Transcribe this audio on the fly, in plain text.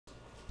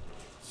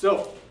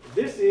So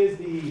this is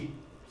the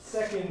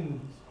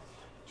second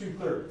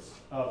 2/3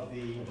 of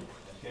the unit.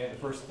 Okay, the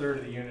first third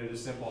of the unit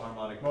is simple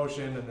harmonic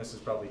motion, and this is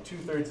probably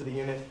 2/3 of the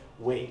unit,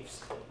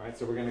 waves. All right,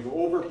 so we're going to go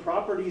over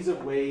properties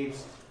of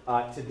waves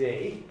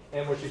today,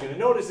 and what you're going to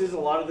notice is a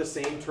lot of the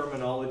same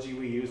terminology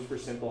we use for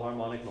simple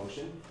harmonic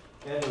motion,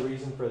 and the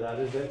reason for that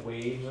is that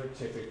waves are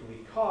typically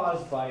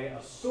caused by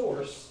a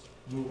source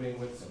moving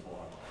with simple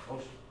harmonic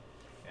motion,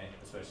 okay,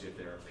 especially if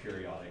they're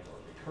periodic or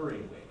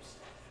recurring waves.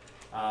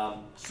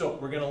 So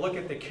we're going to look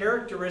at the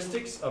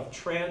characteristics of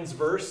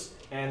transverse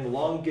and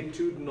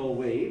longitudinal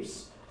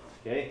waves.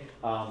 Okay,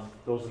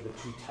 those are the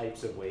two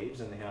types of waves,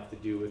 and they have to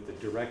do with the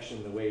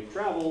direction the wave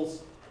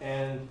travels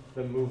and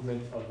the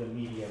movement of the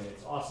medium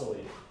it's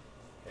oscillating.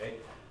 Okay,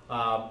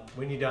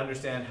 we need to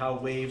understand how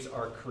waves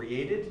are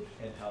created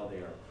and how they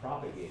are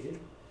propagated,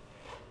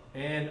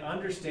 and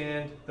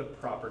understand the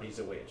properties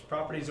of waves.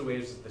 Properties of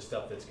waves is the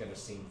stuff that's going to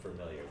seem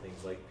familiar,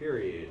 things like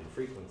period and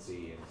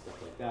frequency and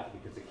stuff like that,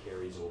 because it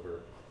carries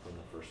over from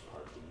the first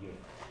part of the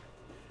unit.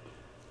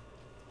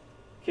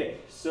 Okay,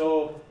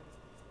 so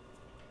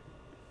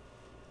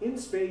in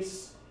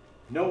space,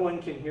 no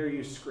one can hear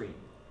you scream.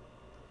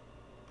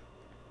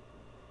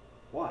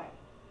 Why?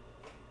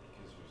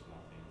 Because there's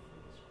nothing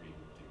for the scream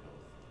to go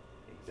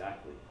through.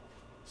 Exactly.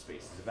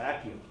 Space is a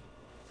vacuum.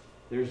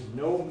 There's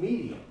no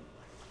medium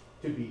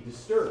to be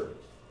disturbed.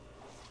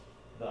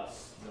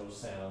 Thus, no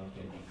sound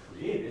can be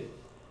created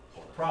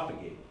or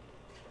propagated.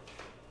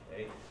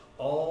 Okay?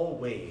 All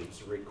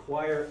waves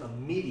require a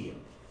medium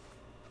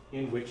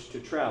in which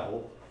to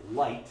travel,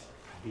 light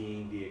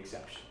being the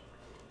exception.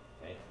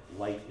 Okay?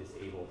 Light is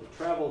able to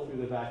travel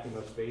through the vacuum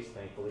of space,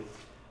 thankfully,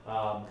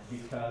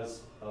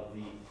 because of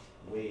the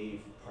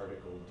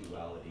wave-particle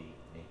duality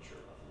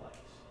nature of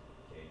light.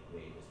 Okay?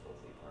 Wave is both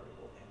a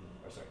particle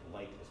and,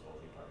 light is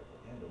both a particle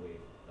and a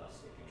wave,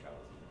 thus it can travel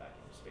through the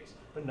vacuum of space.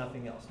 But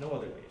nothing else, no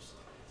other waves.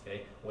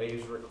 Okay?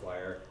 Waves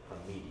require a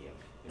medium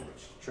in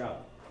which to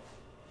travel.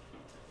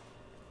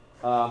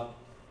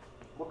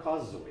 What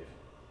causes a wave?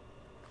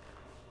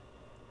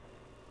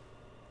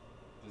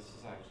 This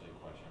is actually a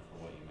question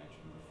for what you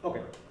mentioned before.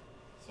 Okay.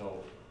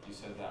 So you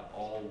said that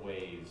all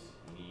waves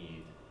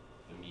need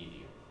the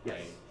medium, Yes.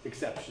 right?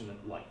 Exception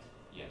of light.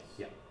 Yes.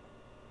 Yeah.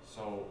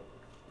 So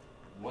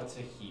what's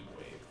a heat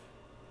wave?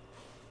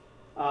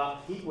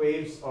 Heat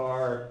waves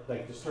are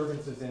like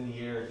disturbances in the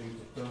air due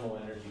to thermal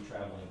energy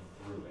traveling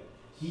through it.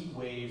 Heat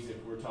waves,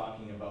 if we're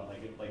talking about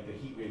like the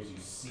heat waves you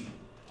see,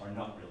 are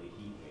not really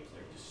heat waves.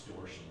 They're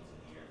distortions in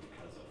the air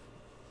because of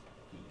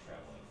heat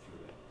traveling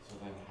through it. So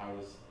then how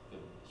does the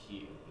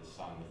heat of the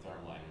sun, the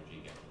thermal energy,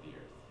 get to the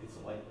earth? It's a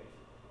light wave.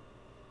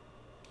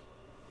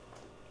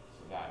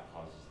 So that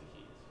causes the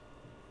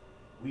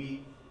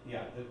heat.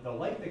 The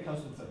light that comes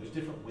from the sun, there's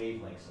different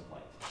wavelengths of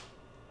light,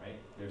 right?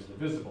 There's the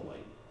visible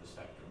light, the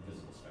spectrum,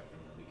 visible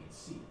spectrum that we can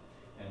see.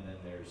 And then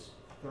there's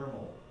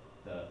thermal,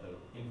 the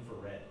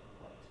infrared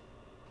light.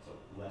 So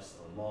less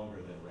or longer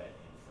than red,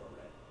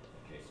 infrared.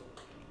 Okay, so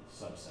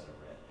subset of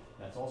red.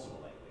 That's also a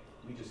light wave.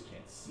 We just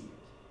can't see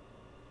it,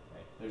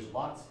 right? There's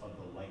lots of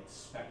the light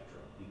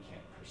spectrum we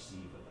can't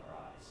perceive with our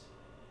eyes.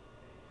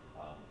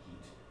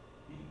 Heat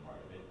being part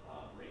of it,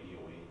 radio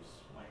waves,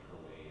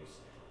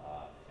 microwaves,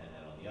 and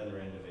then on the other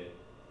end of it,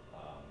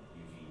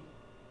 UV,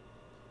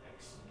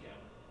 X, and gamma.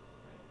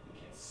 Right?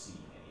 We can't see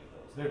any of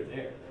those. They're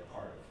there. They're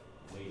part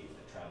of waves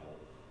that travel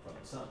from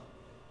the sun.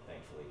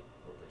 Thankfully,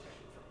 we're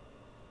protected from them.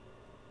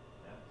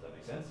 Yeah, does that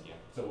make sense? Yeah.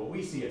 So what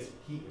we see as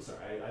heat.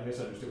 Sorry, I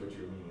misunderstood what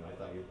you were meaning. I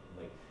thought you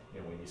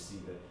when you see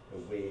the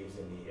waves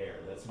in the air,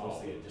 that's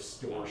mostly a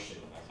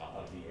distortion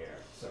of the air.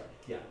 Sorry.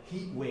 Yeah,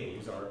 heat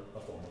waves are a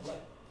form of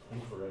light.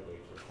 Infrared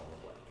waves are a form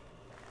of light.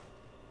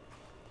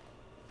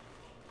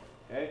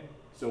 Okay,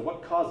 so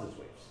what causes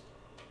waves?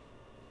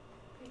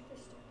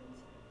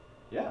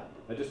 Yeah,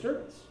 a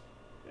disturbance.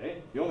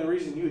 Okay, the only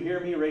reason you hear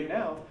me right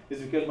now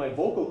is because my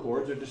vocal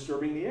cords are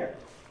disturbing the air.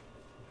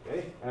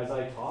 Okay, as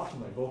I talk,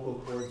 my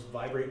vocal cords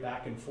vibrate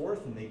back and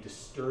forth, and they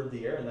disturb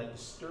the air, and that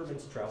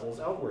disturbance travels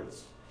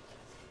outwards.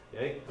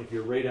 Okay, if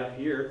you're right up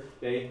here,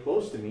 okay,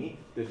 close to me,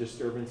 the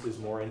disturbance is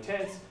more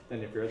intense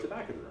than if you're at the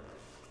back of the room.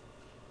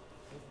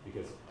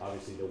 Because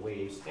obviously the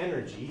wave's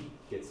energy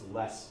gets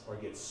less or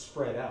gets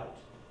spread out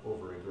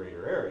over a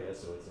greater area,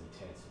 so its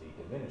intensity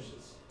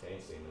diminishes. Okay,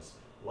 same as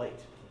light.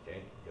 Okay,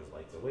 because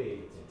light's a wave,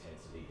 its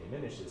intensity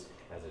diminishes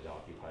as it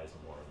occupies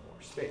more and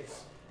more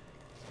space.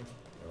 Okay.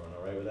 Everyone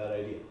all right with that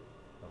idea?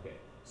 Okay,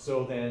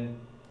 so then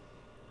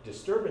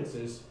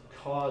disturbances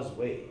cause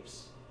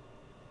waves.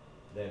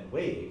 Then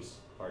waves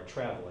are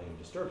traveling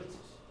disturbances.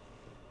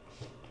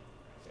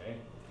 Okay,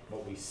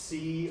 what we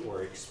see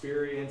or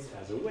experience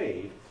as a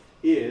wave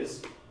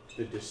is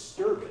the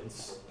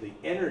disturbance, the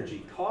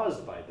energy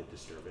caused by the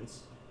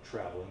disturbance,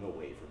 traveling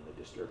away from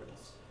the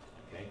disturbance.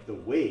 Okay, the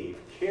wave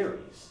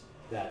carries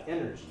that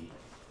energy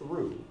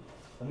through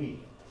a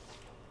medium.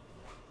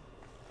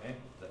 Okay,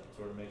 does that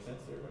sort of make sense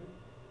to everybody?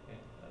 Okay,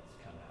 that's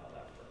kind of how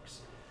that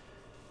works.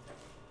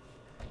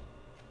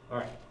 All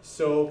right,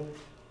 so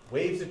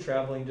waves a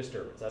traveling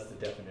disturbance. That's the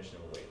definition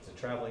of a wave. It's a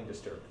traveling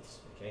disturbance.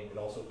 Okay, it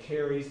also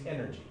carries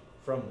energy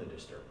from the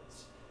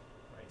disturbance.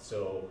 Right?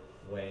 So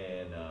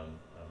when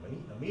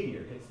a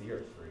meteor hits the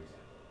Earth, for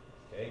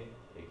example, okay,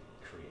 it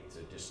creates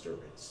a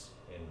disturbance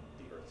in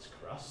the Earth's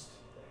crust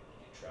that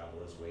can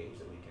travel as waves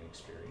that we can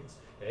experience.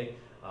 Okay,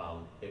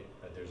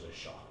 there's a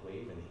shock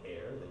wave in the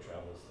air that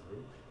travels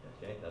through.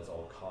 Okay, that's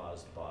all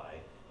caused by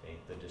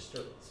the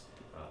disturbance.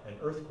 An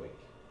earthquake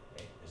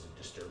is a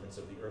disturbance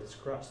of the Earth's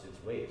crust.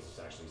 It's waves. It's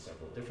actually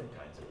several different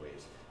kinds of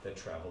waves that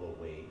travel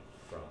away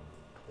from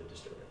the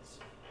disturbance.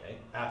 Okay?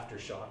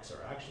 Aftershocks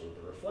are actually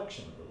the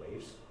reflection of the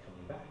waves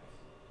coming back.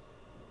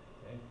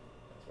 Okay?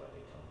 That's why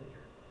they come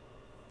later.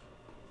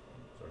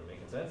 Okay? Sort of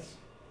making sense?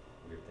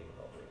 Weird thing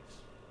about waves.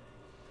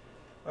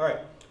 All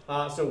right.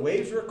 So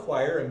waves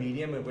require a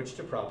medium in which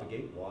to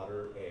propagate.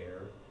 Water,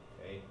 air,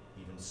 okay?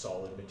 Even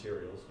solid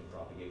materials can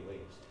propagate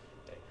waves.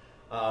 Okay?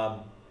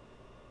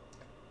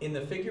 In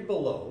the figure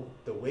below,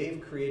 the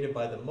wave created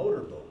by the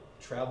motorboat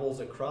travels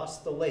across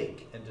the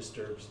lake and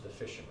disturbs the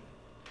fishermen.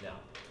 Now,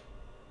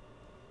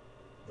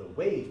 the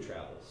wave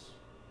travels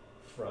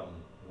from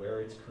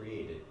where it's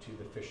created to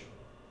the fishermen.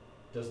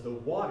 Does the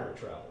water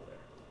travel there?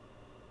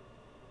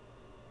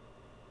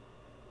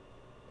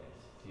 Okay,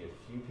 see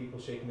a few people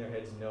shaking their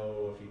heads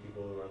no, a few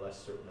people who are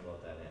less certain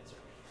about that answer.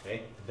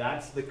 Okay,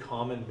 that's the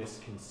common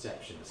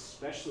misconception,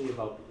 especially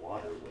about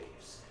water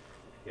waves.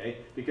 Okay,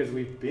 because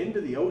we've been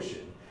to the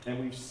ocean and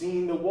we've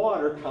seen the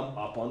water come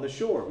up on the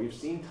shore. We've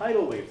seen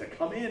tidal waves that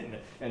come in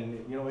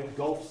and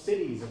engulf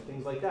cities and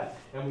things like that.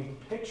 And we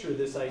picture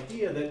this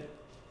idea that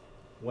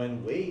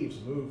when waves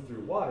move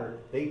through water,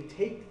 they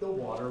take the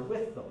water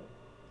with them.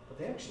 But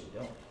they actually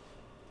don't.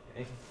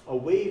 Okay? A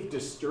wave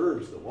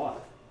disturbs the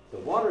water. The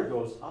water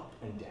goes up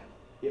and down.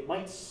 It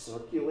might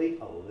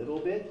circulate a little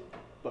bit,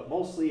 but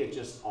mostly it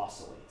just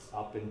oscillates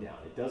up and down.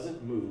 It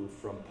doesn't move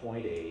from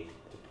point A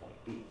to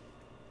point B.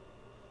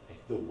 Okay?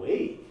 The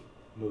wave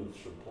moves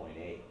from point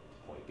A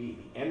to point B.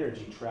 The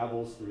energy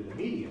travels through the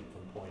medium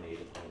from point A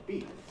to point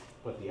B,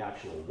 but the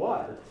actual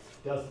water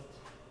doesn't.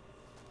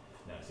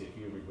 Now, see, if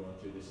you were going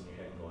through this in your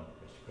head and going,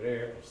 Mr.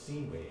 Coderre, I've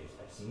seen waves,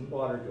 I've seen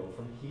water go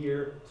from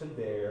here to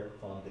there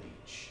on the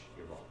beach.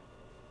 You're wrong.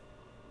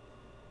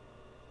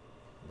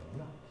 No, you're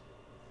not.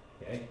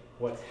 Okay?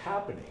 What's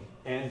happening,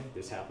 and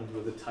this happens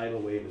with a tidal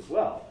wave as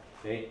well,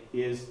 okay,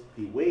 is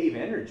the wave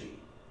energy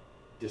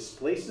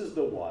displaces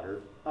the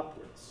water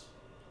upwards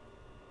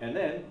and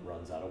then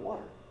runs out of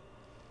water.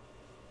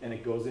 And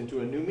it goes into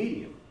a new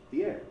medium,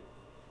 the air.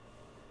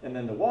 And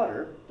then the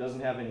water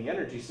doesn't have any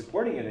energy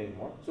supporting it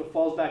anymore, so it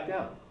falls back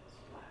down.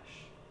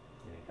 Splash.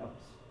 And it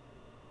comes.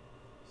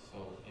 So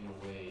in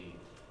a way,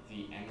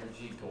 the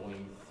energy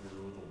going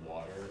through the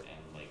water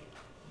and like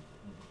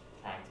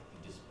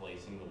practically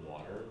displacing the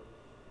water,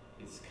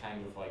 it's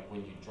kind of like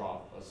when you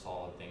drop a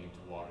solid thing into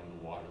water and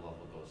the water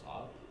level goes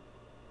up,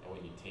 and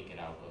when you take it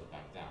out, it goes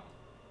back down.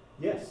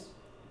 Yes.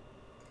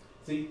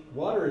 See,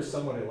 water is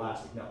somewhat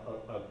elastic. Now,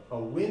 a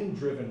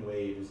wind-driven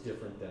wave is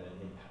different than an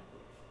impact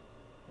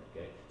wave.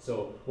 Okay,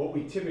 so what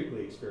we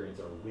typically experience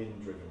are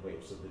wind-driven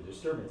waves. So the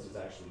disturbance is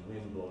actually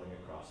wind blowing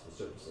across the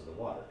surface of the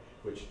water,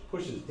 which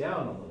pushes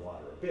down on the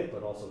water a bit,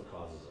 but also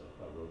causes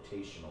a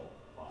rotational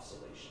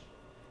oscillation.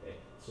 Okay,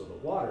 so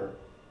the water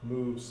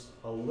moves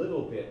a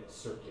little bit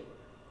circular,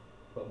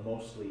 but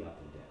mostly up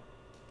and down.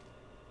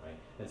 Right,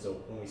 and so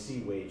when we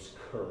see waves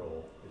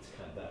curl, it's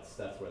kind of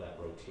that's where that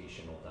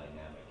rotational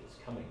dynamic is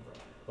coming from.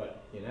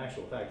 But in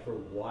actual fact, if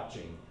we're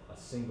watching a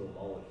single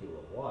molecule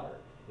of water,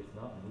 it's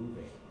not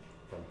moving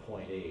from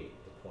point A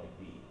to point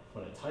B.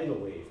 When a tidal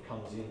wave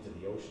comes into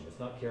the ocean, it's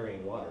not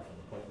carrying water from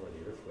the point where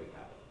the earthquake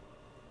happened,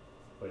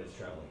 but it's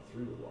traveling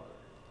through the water.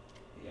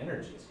 The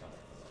energy is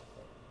coming from that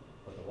point,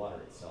 but the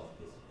water itself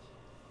isn't.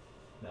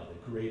 Now, the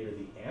greater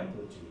the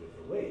amplitude of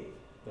the wave,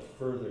 the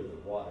further the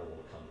water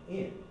will come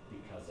in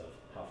because of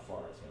how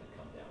far it's going to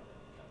come down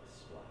and kind of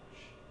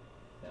splash.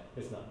 Now,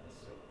 it's not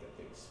necessarily a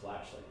big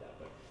splash like that,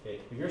 but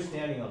if you're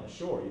standing on the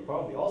shore, you've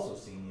probably also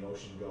seen the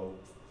ocean go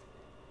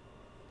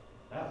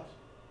out,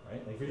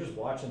 right? Like if you're just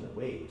watching the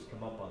waves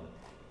come up on the...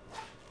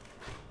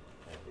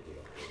 I have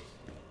video of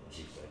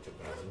this. I took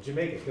when I was in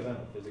Jamaica because I'm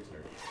a physics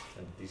nerd,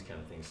 and these kind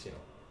of things,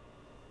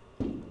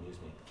 amuse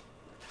me.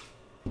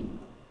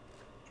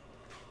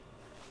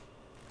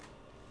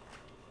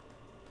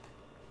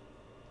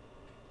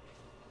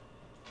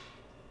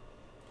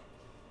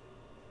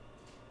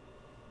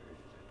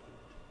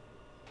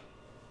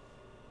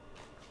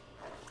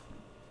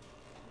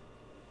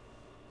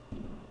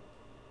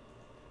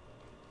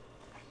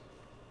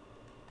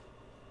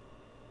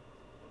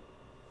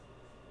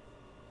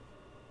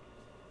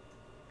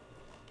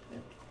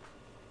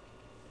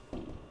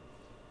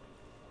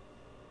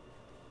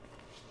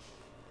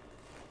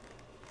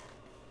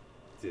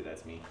 See,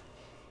 that's me.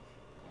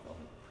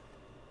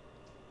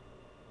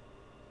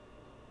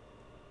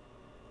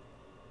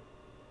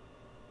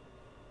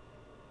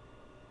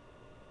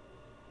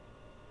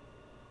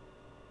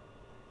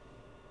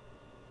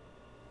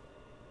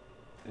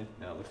 Okay,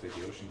 now it looks like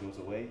the ocean goes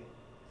away and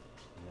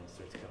then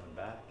starts coming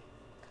back.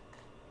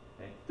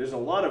 Okay. There's a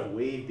lot of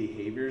wave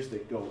behaviors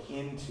that go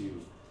into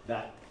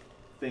that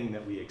thing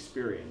that we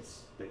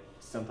experience that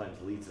sometimes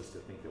leads us to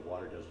think that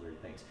water does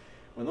weird things.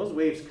 When those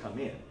waves come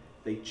in,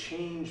 they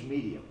change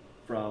medium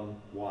from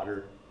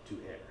water to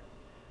air.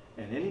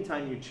 And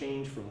anytime you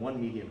change from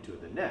one medium to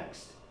the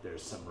next,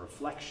 there's some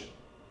reflection,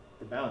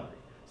 the boundary.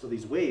 So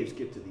these waves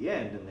get to the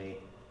end and they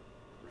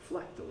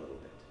reflect a little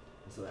bit.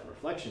 And so that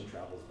reflection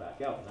travels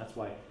back out. And that's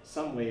why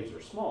some waves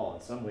are small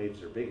and some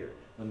waves are bigger.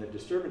 When the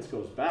disturbance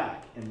goes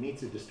back and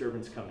meets a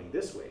disturbance coming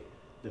this way,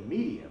 the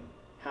medium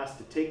has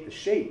to take the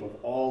shape of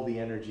all the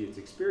energy it's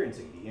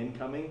experiencing, the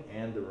incoming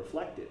and the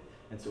reflected.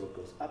 And so it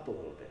goes up a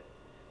little bit.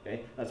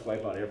 Okay? That's why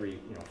about every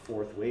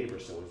fourth wave or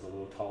so is a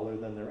little taller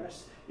than the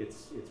rest.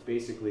 It's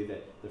basically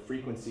that the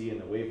frequency and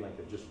the wavelength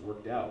have just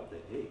worked out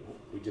that, hey,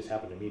 we just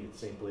happen to meet at the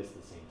same place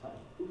at the same time.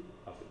 Boop,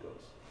 up it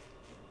goes.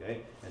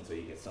 Okay? And so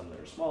you get some that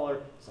are smaller,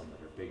 some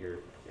that are bigger,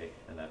 okay?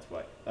 And that's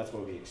why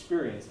we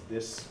experience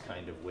this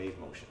kind of wave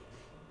motion.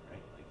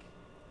 Right?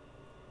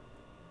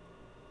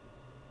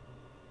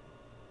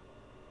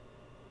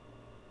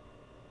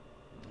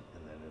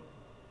 And then you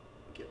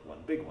get one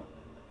big one,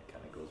 and then it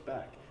kind of goes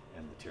back.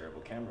 And the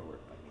terrible camera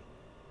work by me.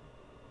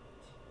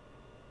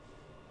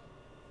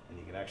 And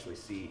you can actually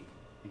see,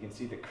 you can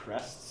see the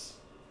crests.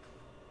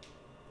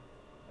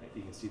 Right?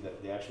 You can see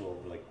the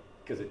actual, like,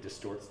 because it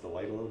distorts the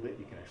light a little bit,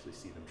 you can actually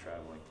see them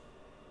traveling.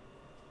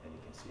 And you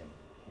can see them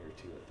here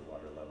too at the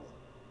water level.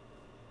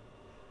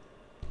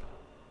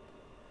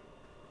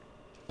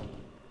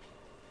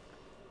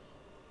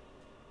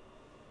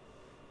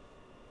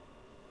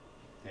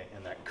 Okay,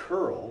 and that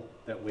curl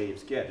that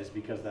waves get is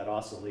because that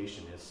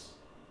oscillation is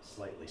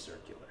slightly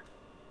circular.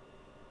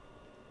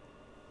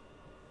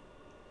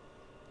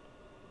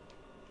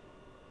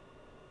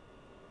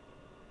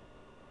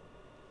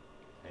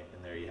 Okay,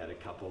 and there you had a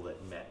couple that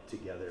met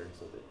together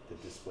so that the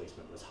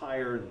displacement was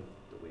higher and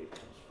the wave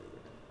comes further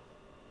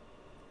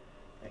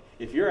in. Okay.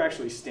 If you're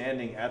actually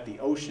standing at the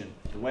ocean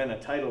when a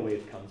tidal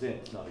wave comes in,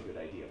 it's not a good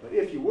idea. But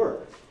if you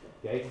were,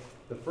 okay,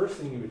 the first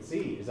thing you would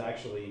see is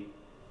actually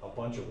a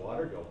bunch of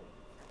water go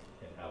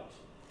and out.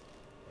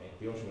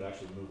 The ocean would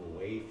actually move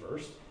away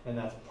first, and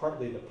that's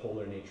partly the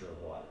polar nature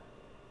of water,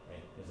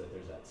 right? Is that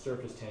there's that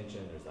surface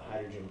tension, there's the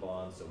hydrogen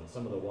bonds, so when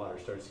some of the water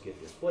starts to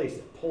get displaced,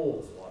 it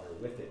pulls water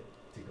with it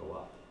to go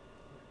up,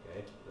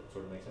 okay? That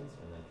sort of makes sense?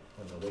 And then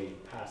when the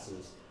wave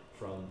passes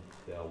from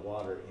the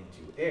water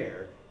into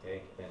air,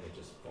 okay, then it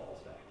just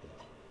falls back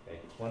down, okay?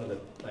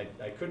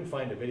 I couldn't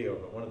find a video,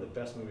 but one of the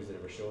best movies that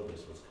ever showed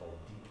this was called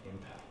Deep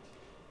Impact.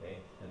 Okay?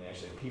 And they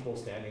actually had people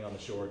standing on the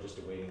shore just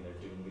awaiting their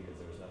doom because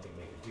there was nothing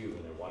they could do,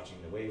 and they're watching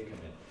the wave come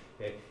in.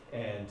 Okay?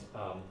 And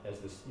as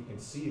this, you can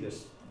see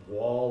this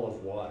wall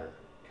of water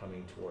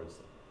coming towards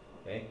them.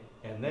 Okay?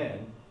 And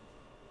then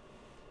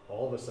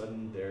all of a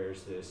sudden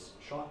there's this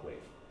shock wave.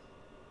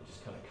 It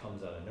just kind of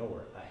comes out of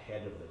nowhere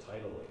ahead of the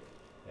tidal wave.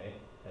 Okay?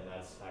 And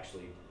that's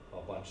actually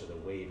a bunch of the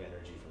wave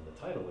energy from the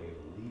tidal wave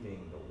leaving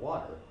the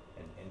water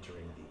and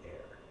entering the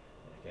air.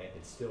 Okay?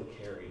 It still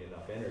carried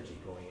enough energy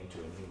going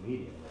into a new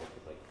medium that it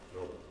could like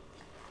throw it.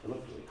 It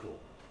looked really cool.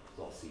 It's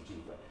all CG,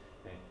 but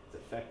okay, it's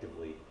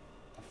effectively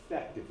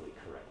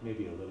correct.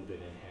 Maybe a little bit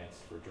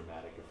enhanced for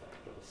dramatic effect,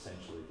 but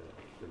essentially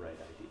the right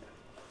idea.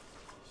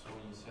 So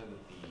when you said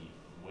that the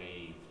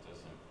wave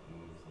doesn't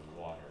move the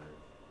water,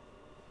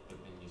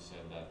 but then you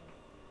said that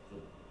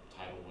the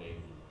tidal wave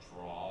would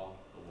draw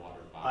the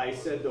water back. I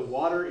said the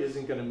water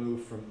isn't going to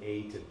move from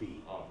A to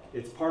B. Oh.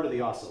 It's part of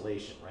the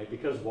oscillation, right?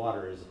 Because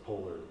water is a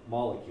polar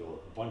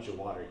molecule, a bunch of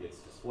water gets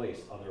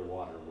displaced, other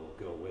water will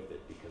go with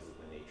it because of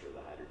the nature of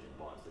the hydrogen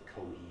bonds, the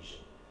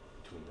cohesion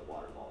between the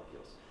water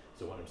molecules.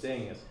 So what I'm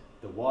saying is,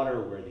 the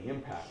water where the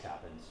impact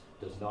happens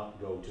does not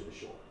go to the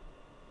shore.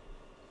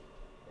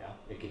 Yeah,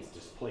 it gets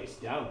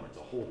displaced downwards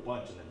a whole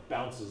bunch and then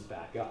bounces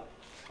back up.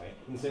 Right?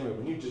 In the same way,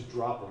 when you just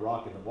drop a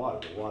rock in the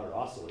water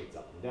oscillates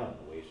up and down,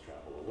 the waves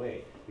travel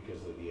away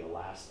because of the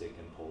elastic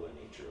and polar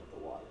nature of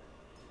the water.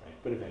 Right?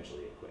 But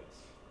eventually it quits.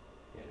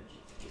 The energy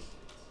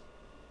dissipates.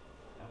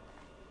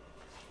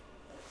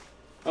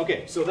 Yeah?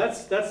 Okay, so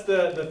that's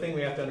the thing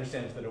we have to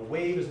understand is that a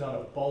wave is not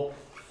a bulk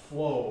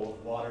flow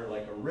of water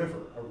like a river.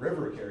 A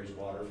river carries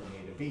water from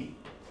A to B.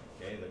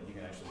 Okay, that you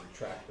can actually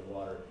track the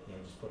water,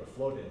 just put a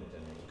float in it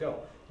and it will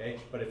go. Okay,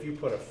 but if you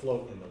put a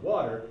float in the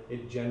water,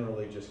 it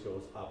generally just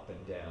goes up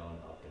and down,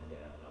 up and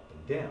down, up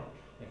and down.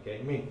 Okay,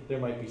 I mean, there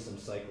might be some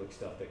cyclic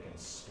stuff that can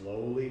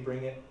slowly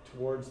bring it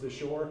towards the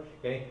shore,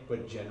 okay,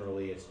 but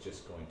generally it's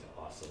just going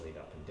to oscillate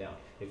up and down.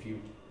 If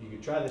you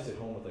could try this at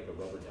home with like a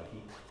rubber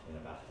ducky in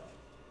a bathtub,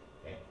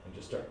 okay, and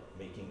just start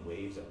making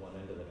waves at one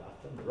end of the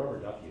bathtub. The rubber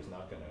ducky is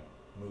not going to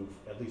move,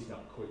 at least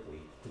not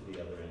quickly, to the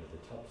other end of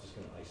the tub. It's just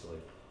going to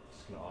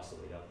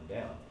oscillate up and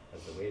down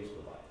as the waves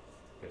go by,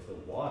 because the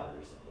water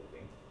isn't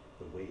moving,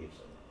 the waves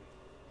are moving.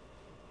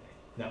 Okay.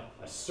 Now,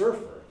 a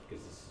surfer,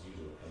 because this is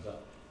usually what comes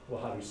up, well,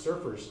 how do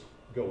surfers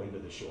go into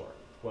the shore?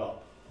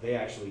 Well, they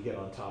actually get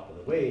on top of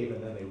the wave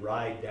and then they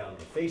ride down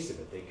the face of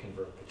it. They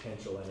convert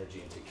potential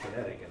energy into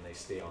kinetic and they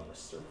stay on the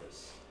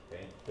surface.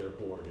 Okay? Their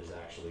board is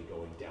actually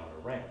going down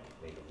a ramp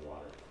made of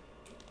water.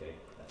 Okay?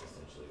 That's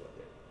essentially what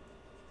they're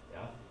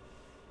doing.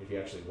 Yeah? if you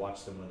actually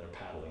watch them when they're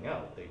paddling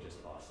out, they just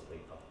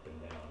oscillate up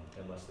and down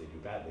unless they do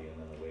badly and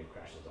then the wave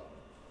crashes on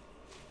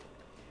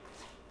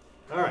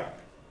them. All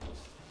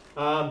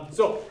right.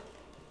 So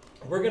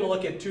we're going to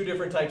look at two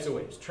different types of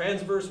waves,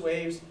 transverse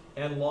waves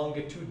and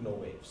longitudinal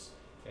waves.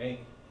 Okay?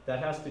 That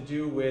has to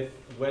do with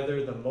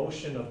whether the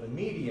motion of the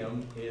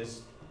medium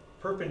is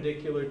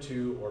perpendicular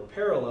to or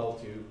parallel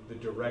to the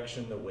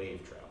direction the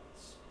wave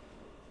travels.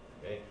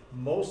 Okay?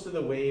 Most of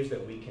the waves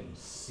that we can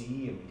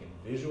see and we can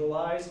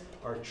visualize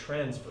are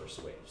transverse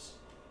waves.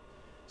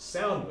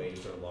 Sound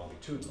waves are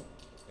longitudinal.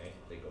 Okay?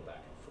 They go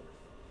back and forth.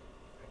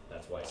 Right?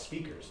 That's why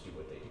speakers do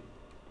what they do,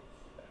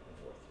 back and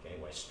forth. Okay?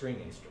 Why string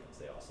instruments,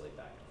 they oscillate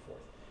back and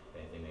forth.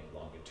 Okay? They make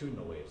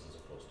longitudinal waves as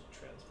opposed to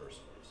transverse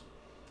waves.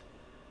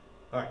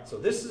 All right, so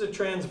this is a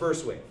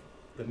transverse wave.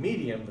 The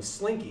medium, the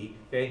slinky,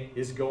 okay,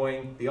 is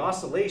going, the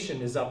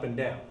oscillation is up and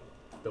down.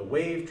 The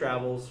wave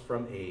travels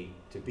from A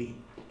to B.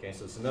 Okay,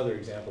 so it's another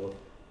example of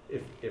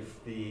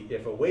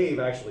if a wave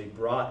actually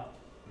brought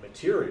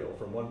material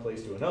from one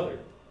place to another,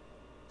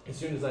 as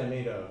soon as I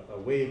made a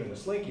wave in the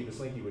slinky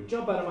would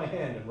jump out of my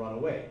hand and run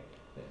away.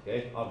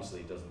 Okay,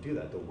 obviously it doesn't do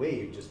that. The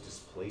wave just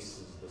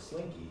displaces the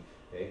slinky,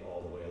 okay, all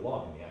the way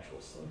along, and the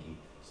actual slinky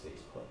stays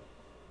put.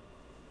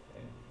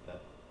 Okay, that,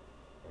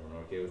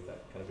 everyone okay with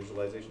that kind of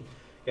visualization?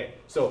 Okay,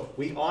 so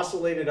we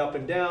oscillate it up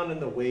and down,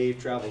 and the wave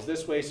travels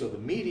this way, so the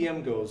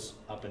medium goes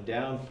up and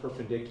down,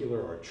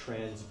 perpendicular or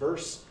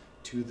transverse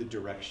to the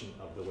direction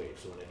of the wave.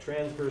 So in a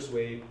transverse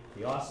wave,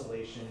 the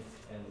oscillation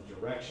and the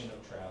direction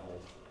of travel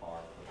are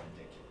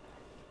perpendicular.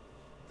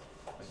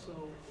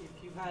 So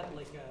if you had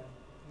like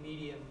a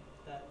medium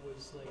that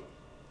was like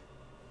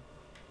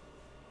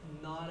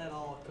not at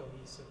all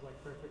cohesive,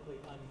 like perfectly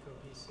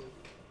uncohesive,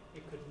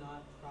 it could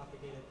not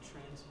propagate a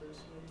transverse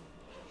wave?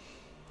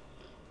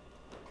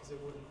 Because it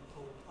wouldn't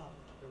pull up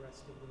the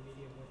rest of the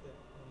medium with it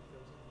when it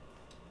goes on.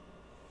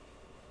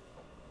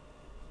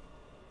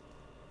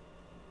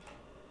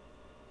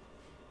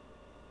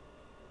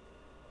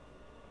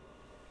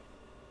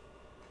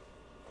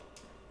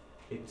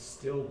 It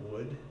still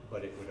would,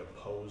 but it would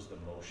oppose the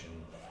motion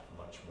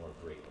much more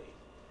greatly.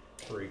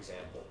 For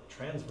example,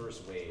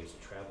 transverse waves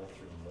travel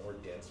through more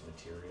dense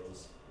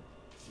materials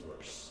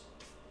worse.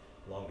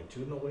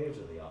 Longitudinal waves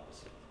are the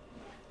opposite.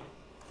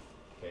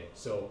 Okay,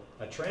 so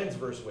a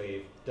transverse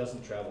wave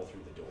doesn't travel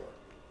through the door.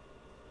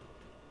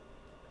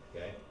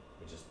 Okay,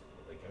 it just,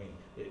 like, I mean,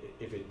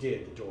 if it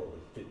did, the door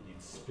would fit,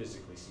 you'd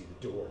physically see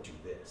the door do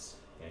this.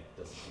 Okay, it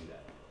doesn't do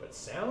that. But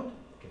sound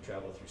can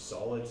travel through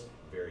solids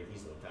very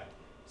easily. In fact,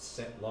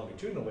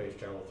 longitudinal waves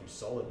travel through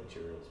solid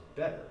materials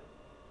better.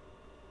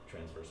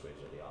 Transverse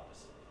waves are the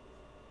opposite.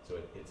 So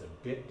it's a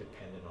bit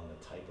dependent on the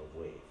type of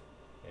wave.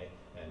 Okay,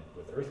 and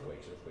with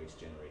earthquakes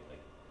generate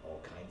like all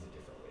kinds of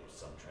different waves.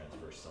 Some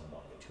transverse, some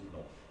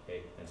longitudinal.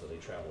 Okay, and so they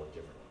travel at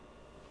different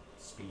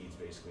speeds,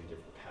 basically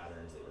different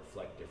patterns. They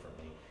reflect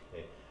differently.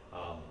 Okay,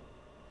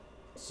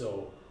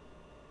 so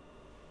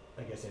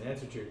I guess in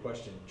answer to your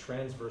question,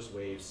 transverse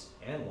waves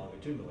and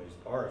longitudinal waves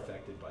are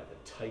affected by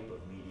the type of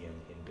medium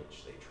in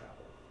which they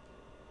travel.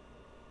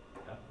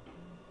 Yeah?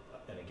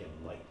 And again,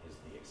 light is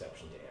the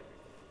exception to everything.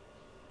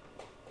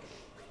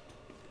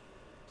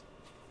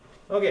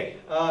 Okay,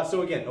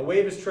 so again, a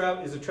wave is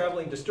a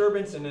traveling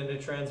disturbance, and in a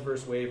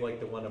transverse wave like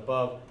the one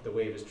above, the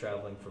wave is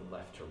traveling from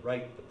left to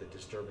right, but the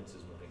disturbance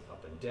is moving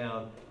up and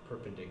down,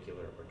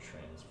 perpendicular or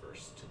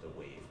transverse to the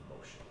wave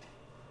motion.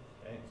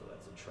 Okay, so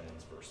that's a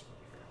transverse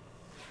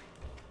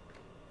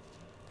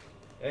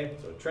wave. Okay,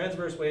 so a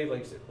transverse wave,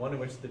 like I said, one in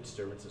which the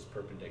disturbance is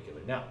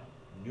perpendicular. Now,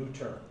 new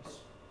terms.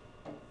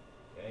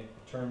 Okay,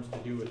 terms to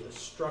do with the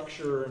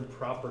structure and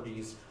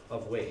properties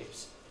of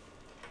waves.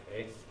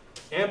 Okay.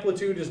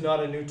 Amplitude is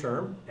not a new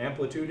term.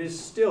 Amplitude is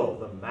still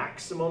the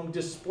maximum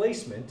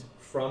displacement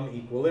from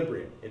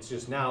equilibrium. It's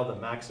just now the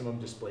maximum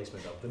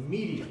displacement of the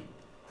medium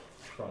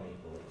from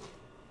equilibrium.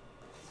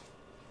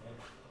 Okay.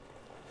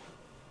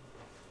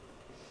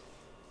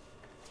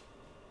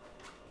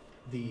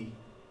 The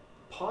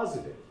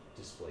positive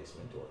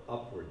displacement or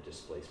upward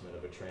displacement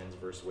of a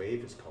transverse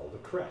wave is called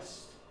a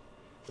crest.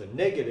 The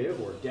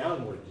negative or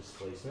downward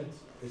displacement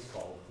is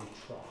called the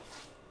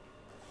trough.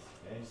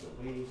 Okay, so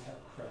waves have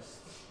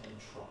crests and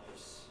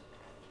troughs.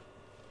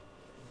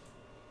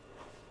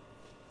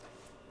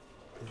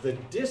 The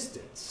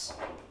distance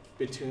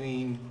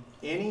between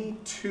any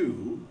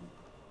two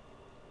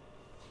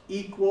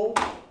equal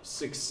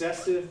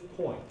successive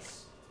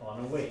points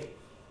on a wave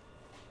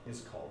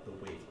is called the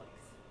wavelength.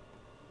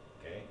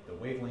 Okay, the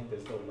wavelength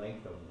is the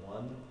length of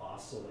one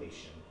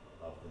oscillation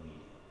of the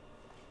medium.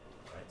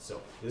 All right,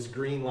 so this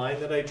green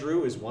line that I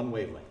drew is one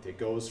wavelength. It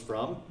goes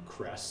from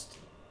crest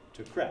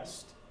to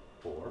crest,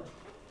 or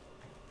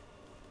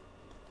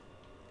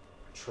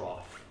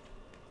trough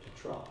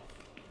to trough,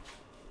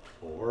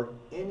 or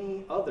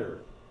any other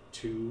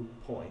 2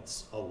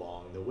 points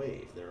along the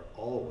wave. They're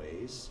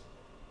always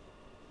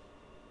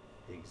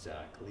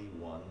exactly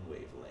one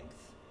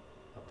wavelength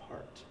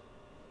apart.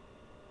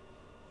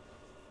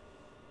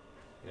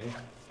 Okay,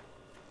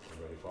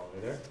 everybody follow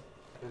me there?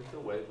 Can't the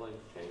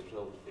wavelength change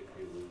though if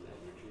you lose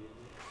energy?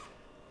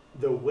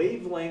 The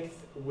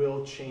wavelength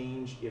will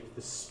change if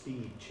the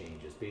speed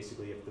changes.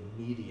 Basically, if the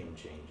medium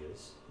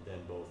changes, then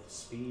both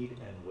speed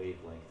and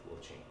wavelength will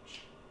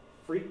change.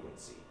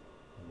 Frequency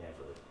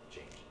never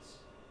changes.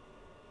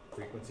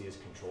 Frequency is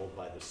controlled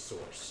by the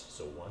source.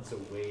 So once a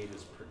wave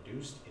is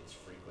produced, its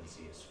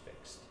frequency is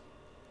fixed.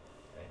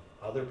 Okay?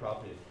 Other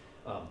properties,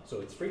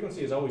 so its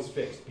frequency is always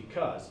fixed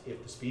because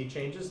if the speed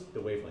changes,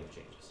 the wavelength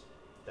changes.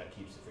 That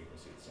keeps the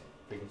frequency the same.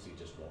 Frequency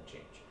just won't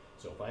change.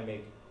 So if I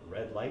make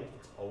red light,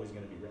 it's always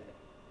going to be red.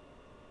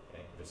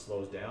 Okay? If it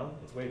slows down,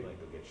 its wavelength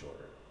will get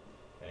shorter.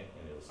 Okay?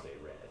 And it'll stay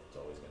red. It's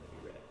always going to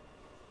be red.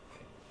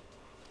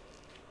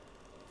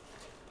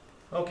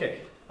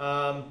 Okay.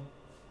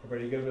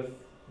 Everybody good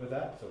with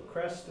that? So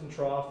crest and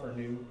trough are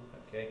new.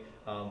 Okay.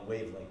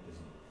 Wavelength is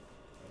new.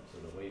 Right? So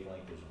the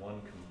wavelength is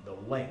the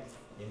length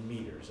in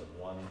meters of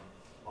one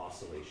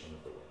oscillation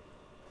of the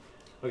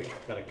wave. Okay.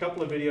 Got a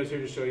couple of videos here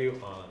to show you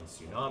on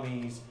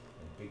tsunamis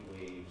and big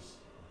waves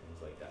and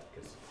things like that,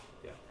 because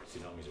yeah,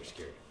 tsunamis are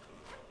scary.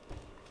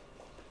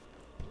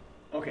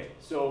 Okay.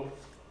 So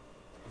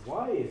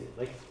why is it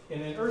like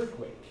in an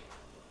earthquake?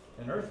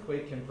 An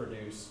earthquake can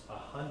produce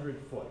a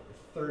 100-foot,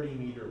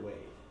 30-meter wave.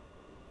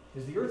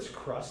 Is the Earth's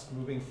crust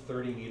moving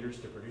 30 meters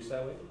to produce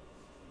that wave?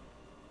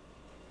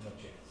 No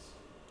chance.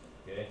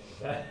 Okay, if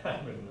that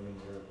happened, I mean,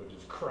 the Earth would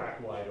just crack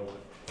wide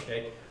open.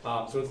 Okay,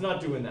 so it's not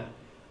doing that.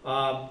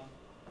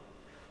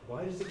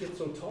 Why does it get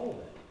so tall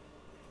then?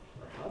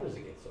 Or how does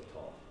it get so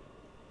tall?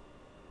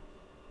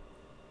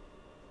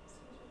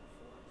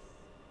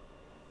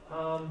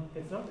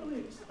 It's not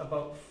really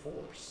about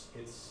force.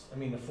 I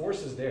mean, the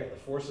force is there. The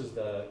force is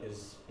the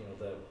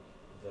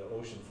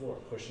ocean floor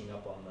pushing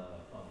up on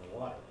the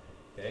water.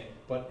 Okay,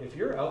 but if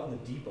you're out in the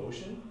deep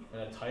ocean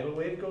and a tidal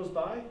wave goes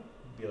by,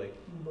 you'd be like,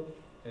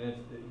 and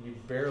you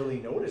barely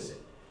notice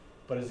it.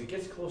 But as it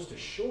gets close to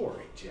shore,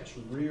 it just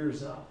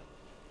rears up.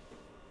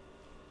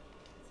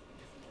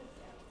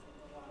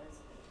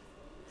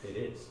 It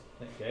is.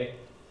 Okay,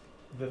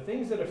 the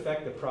things that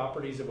affect the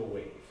properties of a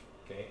wave,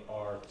 okay,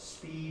 are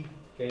speed.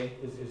 Okay,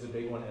 is a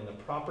big one, and the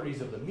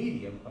properties of the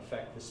medium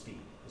affect the speed.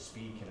 The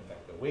speed can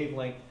affect the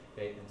wavelength,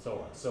 okay, and so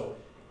on. So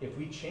if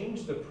we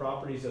change the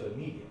properties of the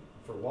medium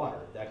for water,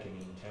 that can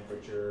mean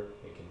temperature,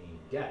 it can mean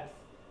depth,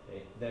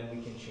 okay, then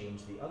we can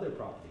change the other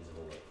properties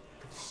of a wave.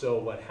 So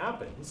what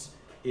happens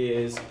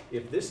is,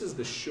 if this is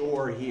the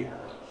shore here,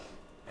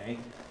 okay,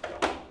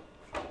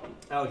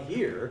 out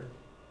here,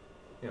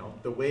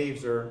 the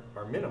waves are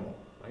minimal,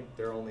 right?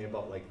 They're only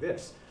about like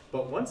this.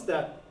 But once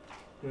that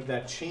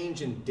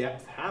change in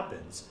depth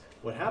happens,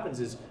 what happens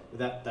is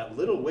that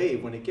little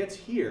wave, when it gets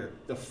here,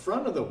 the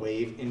front of the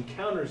wave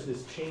encounters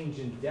this change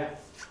in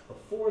depth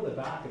before the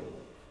back of the wave.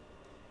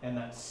 And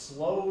that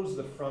slows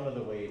the front of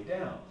the wave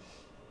down,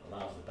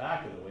 allows the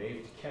back of the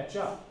wave to catch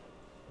up.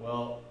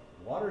 Well,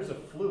 water's a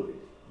fluid.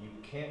 You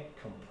can't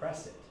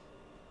compress it.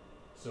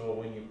 So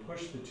when you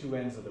push the two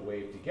ends of the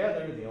wave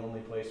together, the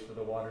only place for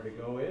the water to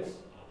go is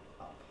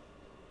up.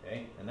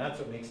 Okay? And that's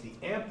what makes the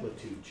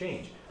amplitude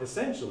change.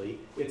 Essentially,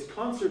 it's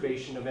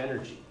conservation of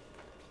energy.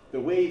 The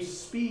wave's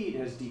speed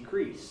has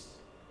decreased,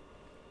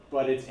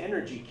 but its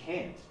energy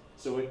can't.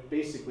 So it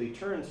basically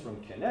turns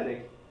from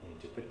kinetic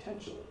into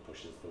potential. It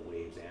pushes the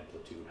wave's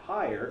amplitude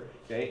higher,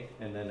 okay?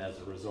 And then as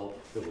a result,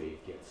 the wave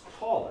gets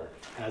taller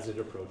as it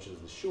approaches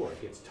the shore.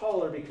 It gets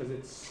taller because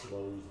it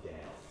slows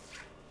down,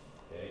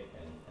 okay?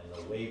 And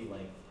the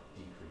wavelength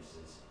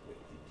decreases with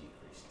the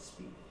decreased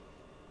speed,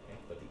 okay?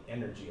 But the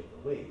energy of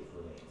the wave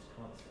remains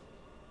constant,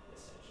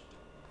 essentially.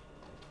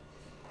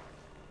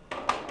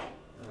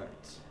 All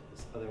right,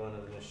 this other one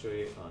I'm going to show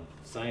you on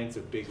science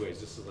of big waves.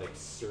 This is like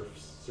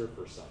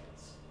surfer science.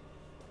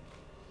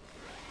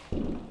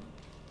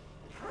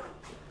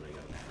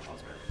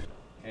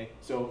 Okay,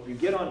 so you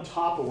get on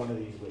top of one of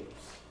these waves,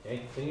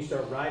 okay? Then you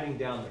start riding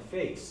down the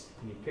face,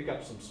 and you pick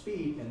up some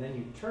speed, and then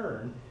you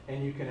turn,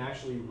 and you can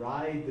actually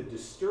ride the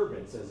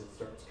disturbance as it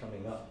starts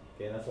coming up.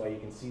 Okay, and that's why you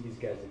can see these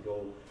guys that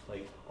go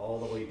like all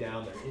the way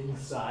down. They're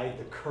inside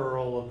the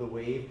curl of the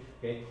wave.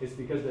 Okay, it's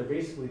because they're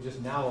basically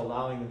just now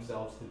allowing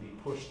themselves to be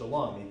pushed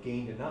along. They've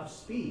gained enough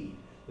speed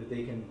that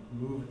they can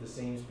move at the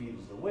same speed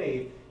as the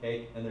wave.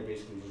 Okay, and they're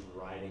basically just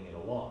riding it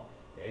along.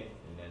 Okay,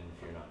 and then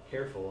if you're not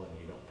careful and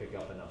you don't pick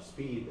up enough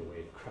speed, the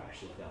wave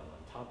crashes down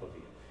on top of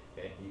you.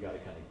 Okay, you got to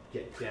kind of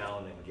get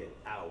down and get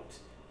out,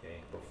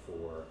 okay,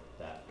 before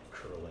that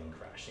curling,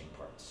 crashing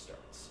part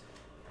starts.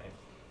 Okay.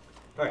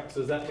 All right, so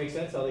does that make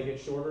sense? How they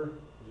get shorter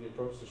as you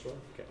approach the shore?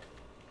 Okay.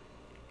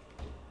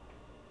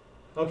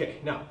 Okay,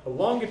 now a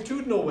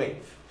longitudinal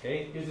wave,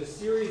 okay, is a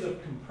series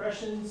of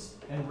compressions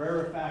and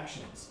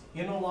rarefactions.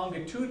 In a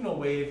longitudinal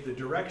wave, the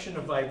direction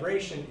of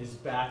vibration is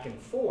back and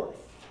forth,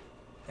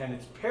 and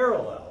it's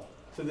parallel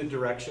to the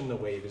direction the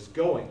wave is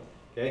going.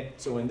 Okay,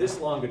 so in this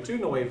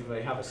longitudinal wave, if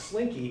I have a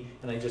slinky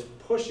and I just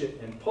push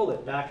it and pull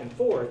it back and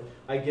forth,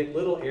 I get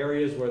little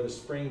areas where the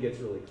spring gets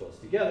really close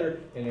together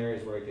and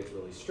areas where it gets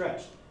really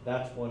stretched.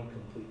 That's one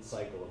complete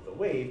cycle of the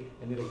wave,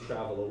 and it'll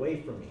travel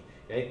away from me.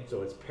 Okay,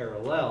 so it's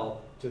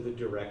parallel to the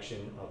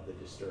direction of the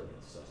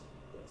disturbance. So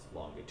that's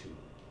longitudinal.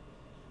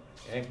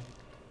 Okay.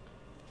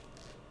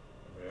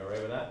 Are you all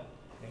right with that?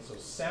 Okay, so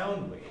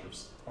sound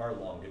waves are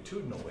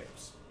longitudinal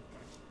waves,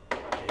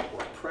 okay,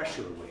 or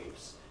pressure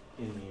waves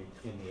in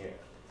the air.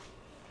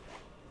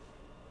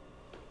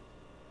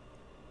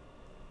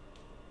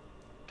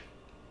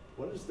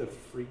 What is the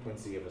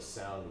frequency of a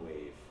sound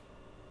wave?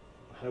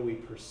 How do we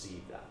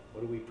perceive that?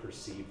 What do we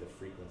perceive the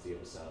frequency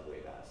of a sound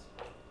wave as?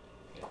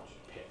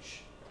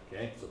 Pitch.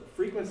 Okay, so the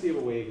frequency of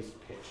a wave is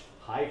pitch.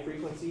 High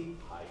frequency,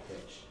 high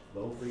pitch.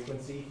 Low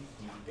frequency,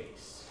 deep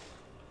bass.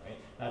 Right?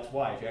 That's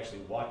why if you actually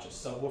watch a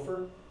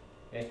subwoofer,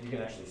 okay, you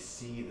can actually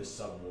see the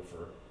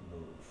subwoofer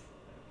move.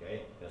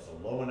 Okay, that's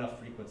a low enough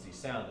frequency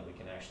sound that we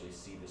can actually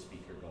see the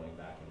speaker going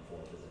back and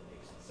forth as it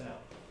makes the sound.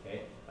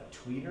 Okay, a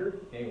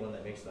tweeter, okay, one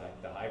that makes the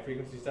high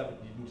frequency stuff,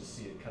 you can just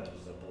see it kind of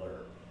as a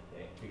blur,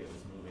 okay, because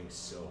it's moving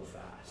so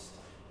fast.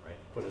 Right?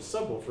 But a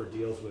subwoofer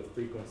deals with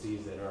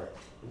frequencies that are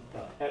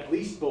at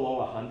least below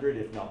 100,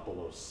 if not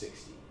below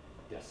 60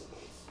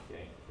 decibels.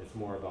 Okay? It's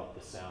more about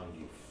the sound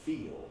you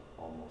feel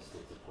almost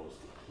as opposed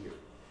to hear.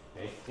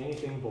 Okay?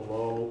 Anything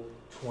below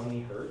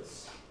 20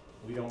 hertz,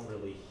 we don't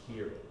really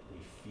hear it, we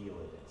feel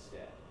it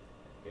instead.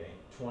 Okay?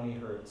 20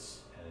 hertz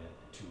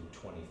to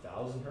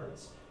 20,000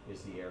 hertz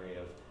is the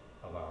area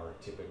of our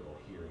typical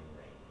hearing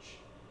range.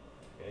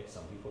 Okay?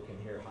 Some people can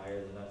hear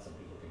higher than that, some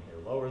people can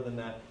hear lower than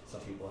that,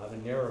 some people have a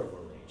narrower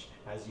range.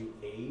 As you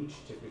age,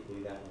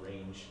 typically that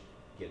range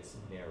gets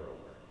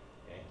narrower.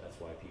 Okay? That's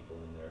why people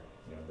in their,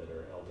 that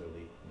are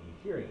elderly need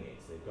hearing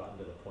aids. They've gotten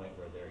to the point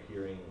where their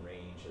hearing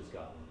range has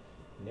gotten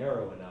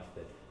narrow enough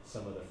that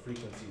some of the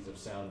frequencies of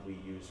sound we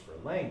use for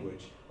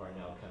language are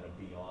now kind of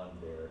beyond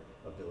their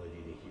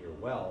ability to hear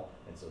well,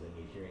 and so they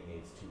need hearing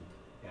aids to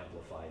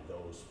amplify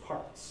those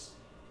parts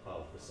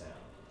of the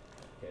sound.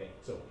 Okay?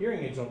 So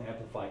hearing aids don't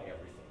amplify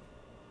everything.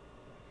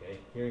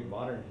 Okay?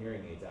 Modern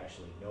hearing aids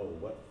actually know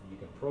what you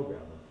can program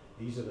them.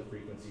 These are the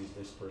frequencies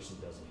this person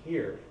doesn't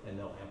hear, and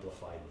they'll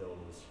amplify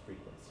those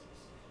frequencies.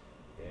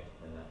 Okay?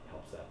 And that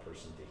helps that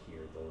person to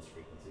hear those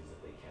frequencies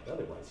that they can't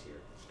otherwise hear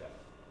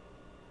better.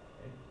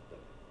 Okay? That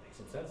makes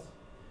some sense?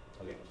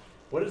 Okay.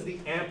 What is the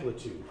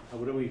amplitude?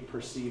 What do we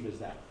perceive as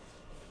that?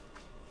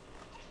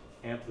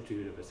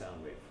 Amplitude of a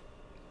sound wave.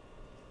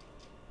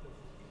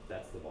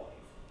 That's the volume.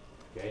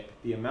 Okay?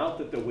 The amount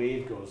that the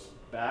wave goes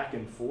back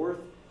and forth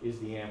is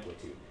the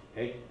amplitude.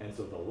 Okay? And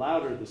so the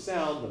louder the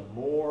sound, the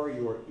more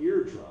your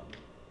eardrum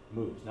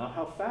moves. Not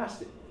how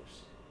fast it moves,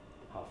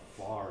 how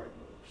far it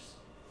moves.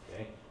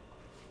 Okay?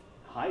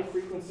 High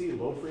frequency,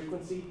 low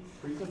frequency,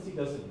 frequency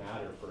doesn't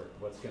matter for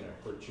what's going to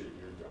hurt your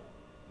eardrum.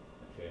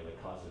 Okay,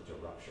 that causes it to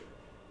rupture.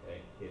 Okay?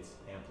 It's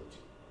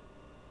amplitude.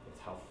 It's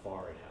how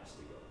far it has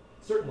to go.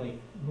 Certainly,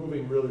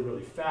 moving really,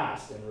 really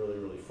fast and really,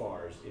 really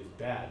far is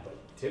bad, but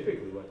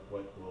typically what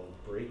will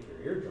break your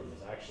eardrum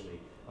is actually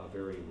a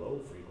very low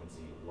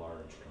frequency,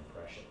 large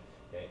compression.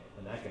 Okay?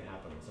 And that can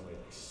happen when somebody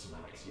like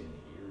smacks you in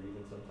the ear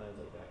even sometimes,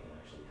 like that can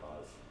actually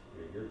cause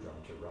your eardrum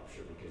to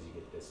rupture because you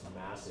get this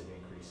massive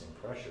increase in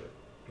pressure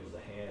because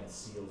the hand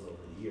seals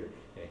over the ear,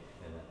 okay?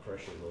 And that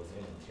pressure goes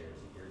in and tears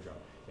the eardrum.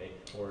 Okay?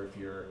 Or if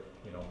you're,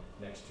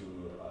 next to,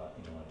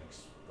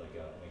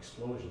 an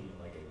explosion, even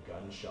like a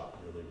gunshot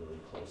really, really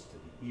close to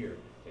the ear,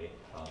 okay?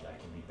 That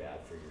can be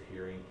bad for your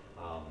hearing.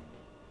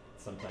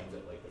 Sometimes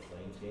at like the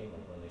Flames game,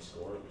 like when they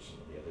score, which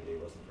the other day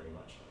wasn't very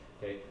much,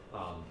 okay?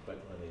 But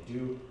when they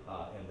do,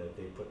 and that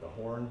they put the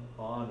horn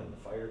on and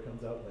the fire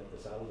comes out like the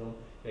Saddle Dome,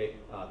 okay?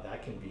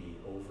 That can be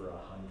over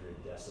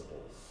 100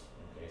 decibels,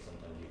 okay?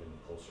 Sometimes even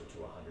closer to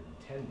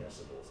 110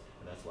 decibels,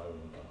 and that's why when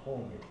you come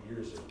home, your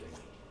ears are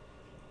ringing.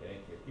 Okay?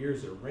 Your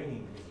ears are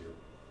ringing because your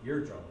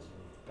eardrum is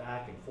moved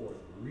back and forth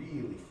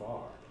really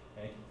far,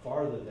 okay?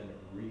 Farther than it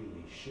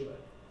really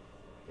should.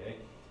 Okay?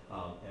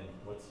 And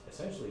what's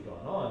essentially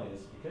going on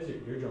is because your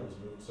eardrum is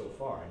moved so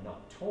far and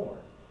not torn,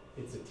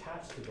 it's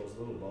attached to those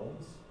little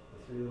bones,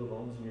 the 3 little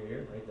bones in your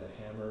ear, right? The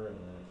hammer and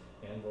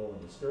the anvil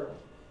and the sternum.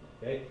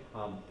 Okay?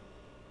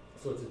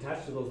 So it's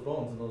attached to those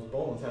bones, and those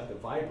bones have to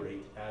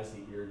vibrate as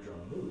the eardrum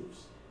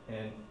moves.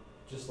 And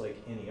just like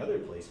any other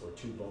place where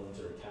 2 bones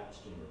are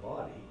attached in your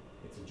body,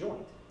 it's a joint.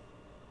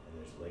 And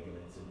there's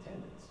ligaments and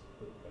tendons.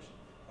 Good question.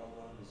 How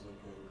long is like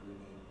a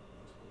grenade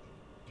explosion?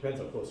 Depends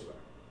how close you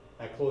are.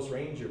 At close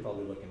range, you're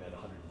probably looking at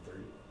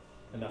 130.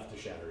 Enough to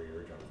shatter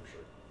your eardrum for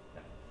sure.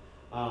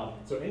 Yeah.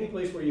 So any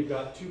place where you've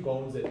got 2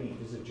 bones that meet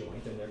is a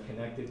joint, and they're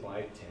connected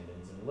by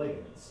tendons and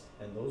ligaments.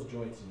 And those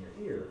joints in your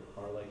ear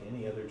are like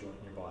any other joint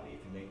in your body.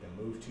 If you make them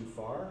move too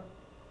far,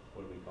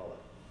 what do we call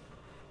it?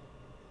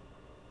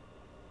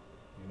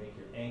 You make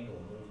your ankle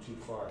move too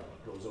far, and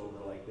it goes over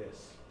like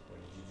this. What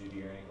did you do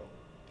to your ankle?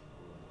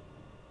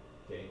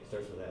 Okay, it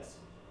starts with S.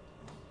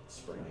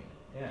 Spraining.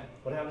 Yeah.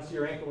 What happens to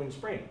your ankle when you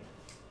sprain it?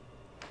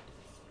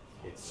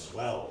 It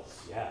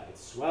swells. Yeah, it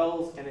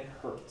swells and it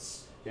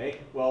hurts. Okay?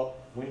 Well,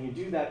 when you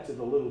do that to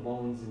the little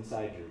bones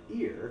inside your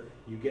ear,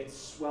 you get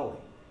swelling.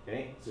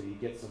 Okay? So you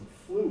get some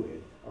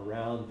fluid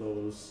around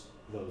those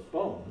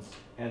bones,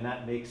 and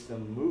that makes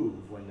them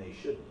move when they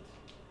shouldn't.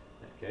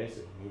 Okay?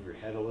 So you move your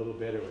head a little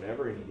bit or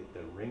whatever, and you get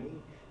the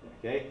ringing.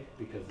 Okay?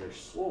 Because they're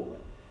swollen.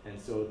 And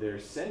so they're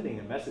sending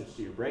a message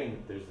to your brain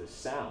that there's this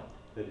sound.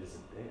 that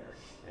isn't there,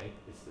 okay?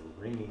 It's the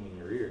ringing in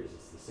your ears.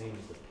 It's the same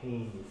as the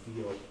pain you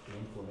feel, the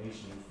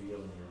inflammation you feel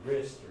in your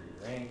wrist or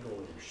your ankle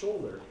or your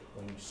shoulder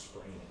when you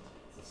sprain it.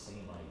 It's the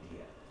same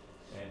idea.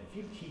 And if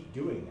you keep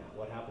doing that,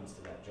 what happens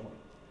to that joint?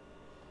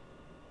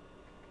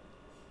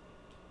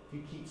 If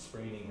you keep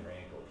spraining your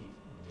ankle, keep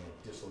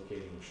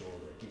dislocating your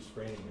shoulder, keep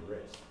spraining your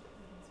wrist,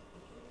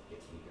 it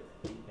gets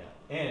weaker.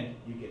 Yeah. And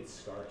you get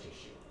scar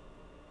tissue.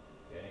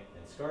 Okay?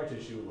 And scar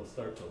tissue will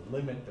start to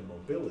limit the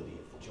mobility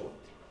of the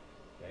joint.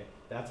 Okay?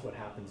 That's what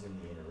happens in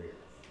the inner ear.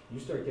 You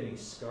start getting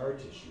scar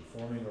tissue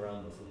forming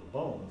around those little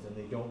bones, and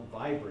they don't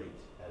vibrate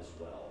as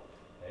well.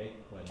 Okay?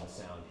 When the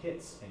sound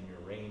hits and your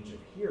range of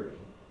hearing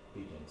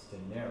begins to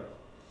narrow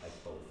at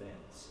both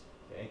ends.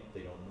 Okay?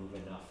 They don't move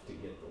enough to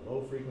get the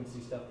low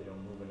frequency stuff, they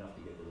don't move enough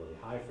to get the really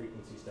high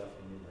frequency stuff,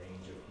 and your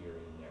range of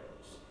hearing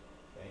narrows.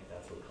 Okay?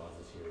 That's what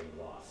causes hearing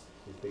loss.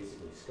 It's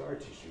basically scar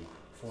tissue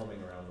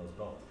forming around those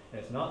bones. And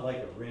it's not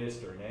like a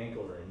wrist or an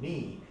ankle or a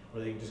knee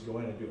where they can just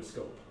go in and do a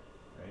scope,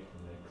 right?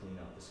 And then clean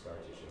up the scar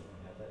tissue.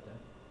 And have that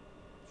done?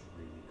 It's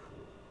really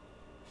cool.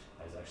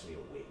 I was actually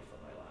awake for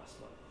my last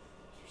one.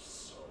 These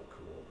are so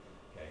cool.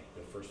 Okay,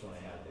 the first one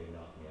I had, they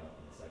knocked me out,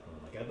 and the second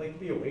one, I'm like, I'd like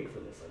to be awake for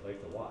this. I'd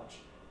like to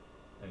watch.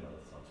 I know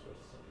that's not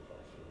supposed to. Some people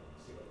actually want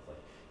to see what it's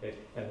like. Okay,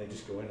 and they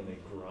just go in and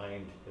they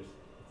grind. It's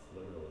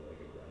literally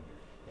like a grinder.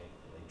 Okay,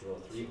 and they drill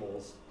 3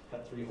 holes,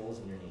 cut 3 holes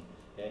in your knee.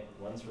 Okay,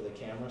 one's for the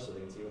camera so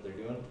they can see what they're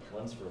doing.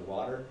 One's for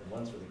water, and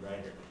one's for the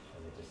grinder. And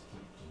they just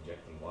keep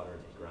injecting water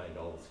and they grind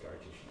all the scar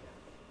tissue down.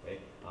 Okay,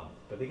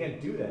 but they can't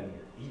do that in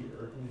your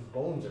ear. These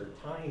bones are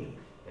tiny.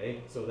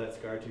 Okay, so that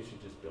scar tissue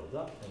just builds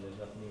up, and there's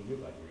nothing you can do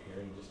about it. Your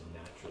hearing just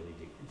naturally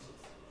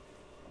decreases.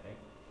 Okay,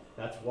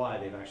 that's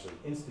why they've actually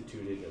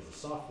instituted as a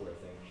software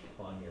thing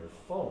on your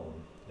phone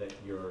that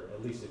at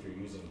least if you're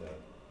using the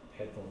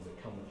headphones that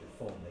come with your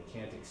phone, they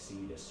can't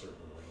exceed a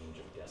certain range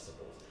of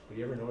decibels. But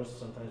you ever notice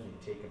sometimes when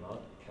you take them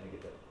out, you kind of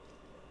get that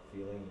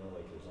feeling,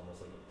 like there's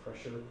almost like a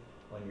pressure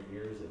on your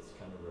ears that's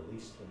kind of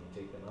released when you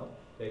take them out?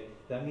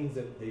 That means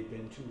that they've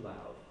been too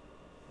loud,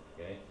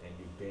 okay? And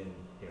you've been,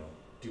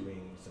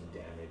 doing some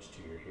damage to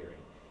your hearing.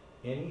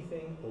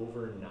 Anything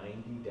over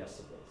 90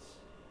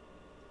 decibels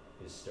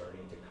is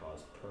starting to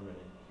cause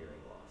permanent hearing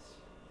loss.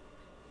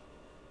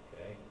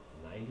 Okay?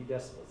 90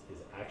 decibels is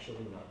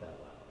actually not that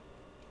loud.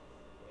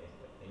 Okay?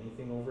 But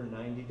anything over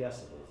 90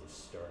 decibels is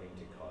starting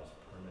to cause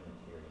permanent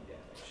hearing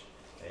damage.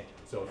 Okay?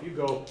 So if you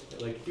go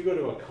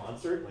to a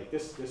concert, like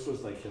this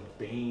was like the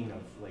bane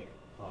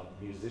of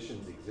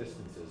musicians'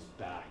 existences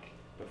back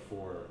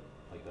before,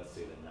 like let's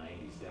say the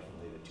 90s,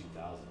 definitely the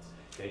 2000s.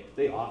 Okay?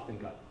 They often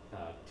got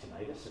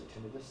tinnitus or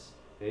tinnitus.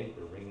 Okay?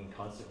 The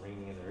constant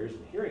ringing in their ears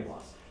and hearing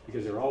loss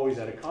because they're always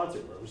at a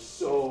concert where it was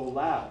so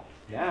loud.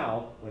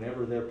 Now,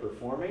 whenever they're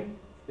performing,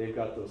 they've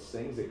got those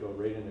things that go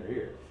right in their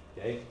ear.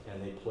 Okay?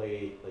 And they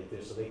play like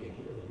this so they can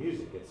hear the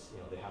music. It's,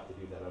 they have to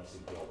do that obviously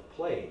to be able to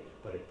play,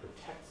 but it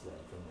protects them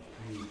from the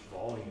huge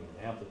volume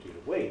and amplitude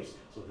of waves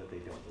so that they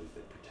don't lose,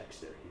 it protects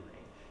their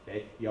hearing.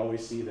 Okay? You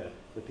always see the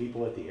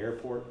people at the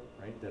airport,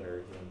 right, that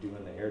are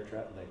doing the air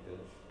traffic, like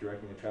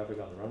directing the traffic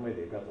on the runway.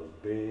 They've got those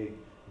big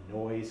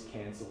noise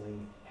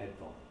canceling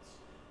headphones.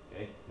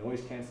 Okay?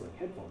 Noise canceling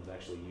headphones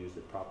actually use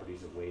the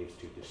properties of waves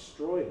to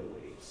destroy the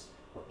waves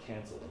or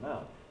cancel them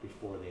out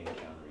before they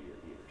encounter your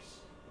ears.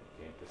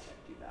 They can't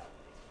protect you that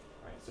way.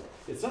 All right, so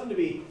it's something to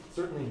be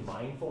certainly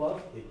mindful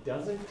of. It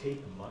doesn't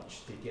take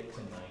much to get to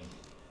 90.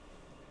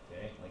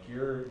 Okay? Like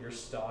your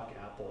stock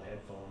Apple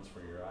headphones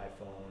for your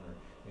iPhone or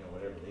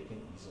whatever, they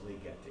can easily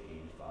get to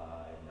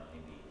 85,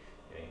 90,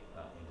 okay,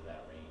 into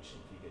that range.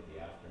 And if you get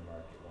the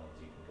aftermarket ones,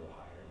 you can go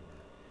higher than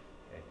that.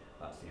 Okay,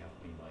 so you have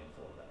to be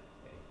mindful of that.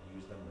 Okay?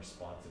 Use them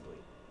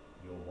responsibly.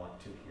 You'll want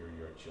to hear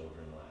your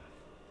children laugh.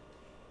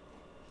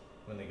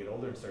 When they get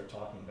older and start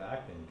talking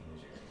back, then you can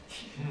use your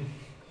hearing.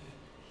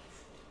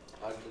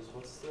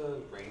 What's the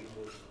range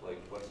of,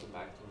 what's the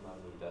maximum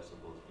amount of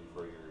decibels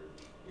before your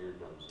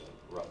eardrums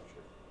rupture?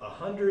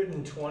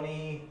 120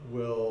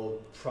 will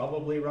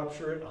probably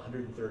rupture it.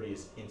 130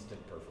 is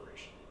instant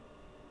perforation.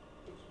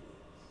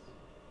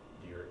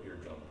 Your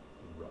eardrum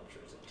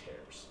ruptures, it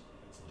tears,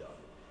 it's done.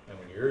 And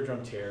when your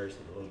eardrum tears,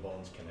 the little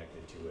bones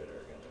connected to it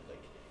are gonna,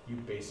 you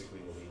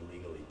basically will be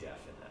legally deaf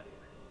in that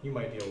ear. You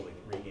might be able to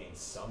regain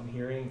some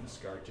hearing, the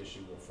scar tissue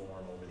will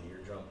form over the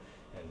eardrum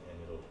and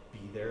it'll be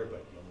there,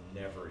 but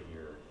you'll never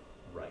hear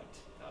right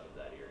out of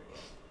that ear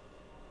again.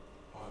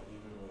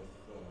 Even with,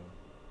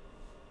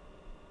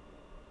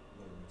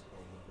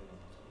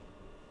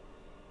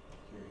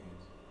 hearing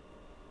aids.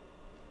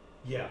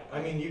 Yeah,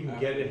 I mean, you can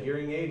get a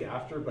hearing aid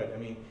after, but I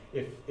mean,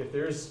 if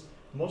there's,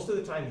 most of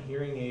the time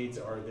hearing aids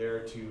are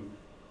there to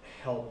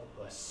help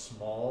a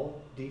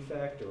small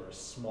defect or a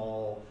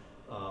small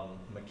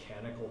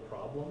mechanical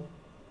problem,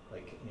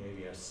 like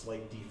maybe a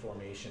slight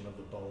deformation of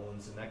the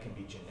bones, and that can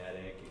be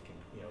genetic, it can,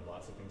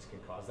 lots of things can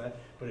cause that.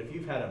 But if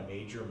you've had a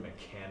major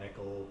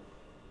mechanical,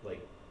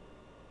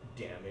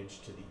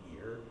 damage to the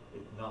ear,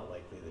 it's not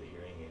likely that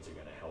hearing aids are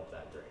gonna help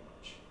that very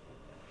much.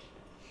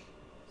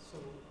 So,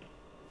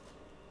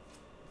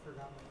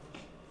 forgot my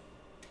question.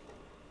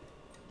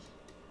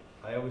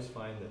 I always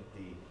find that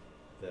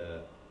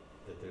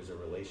that there's a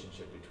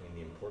relationship between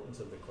the importance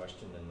of the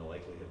question and the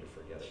likelihood to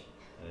forget it.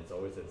 And it's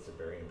always that it's a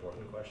very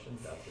important question,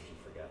 that's what you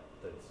forget.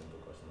 The simple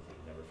questions,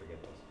 you never forget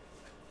those.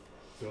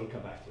 So it'll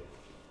come back to you.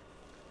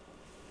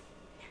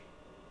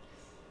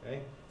 Okay?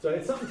 So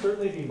it's something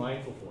certainly to be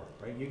mindful for,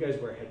 right? You guys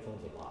wear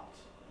headphones a lot,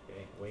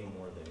 okay? Way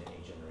more than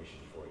any generation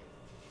before you.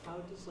 How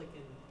does like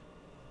an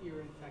ear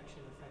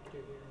infection affect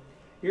your hearing?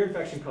 Ear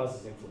infection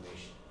causes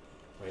inflammation,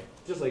 right?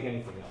 Just like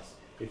anything else.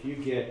 If you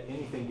get,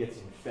 anything gets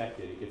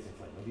infected, it gets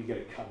inflamed. If you get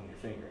a cut in your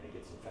finger and it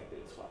gets infected,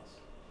 it swells.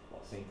 Well,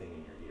 same thing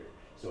in your ear.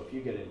 So if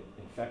you get an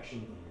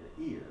infection in your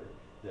ear,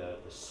 the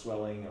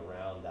swelling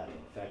around that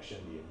infection,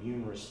 the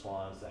immune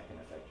response, that can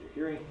affect your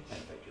hearing, and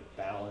affect your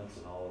balance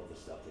and all of the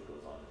stuff that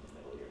goes on in the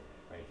middle ear,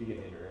 right? If you get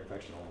an ear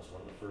infection, almost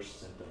one of the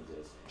first symptoms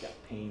is you got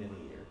pain in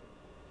the ear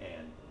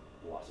and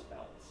loss of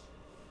balance.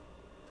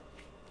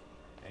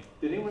 Okay.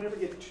 Did anyone ever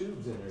get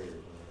tubes in their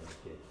ears when they were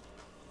a kid?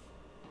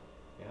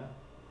 Yeah?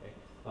 Okay.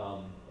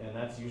 And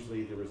that's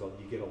usually the result.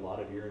 You get a lot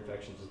of ear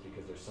infections just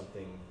because there's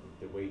something,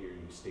 the way your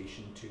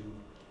eustachian tube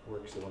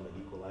works, the one that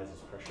equalizes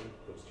pressure,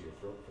 goes to your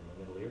throat from the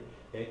middle ear.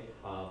 Okay.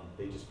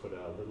 They just put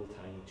a little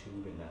tiny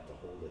tube in that to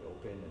hold it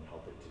open and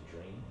help it to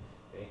drain.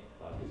 Okay.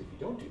 Because if you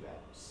don't do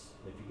that,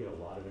 if you get a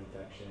lot of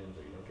infections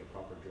or you don't get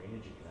proper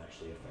drainage, it can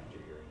actually affect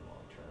your hearing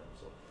long term.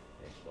 So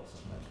they'll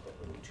sometimes put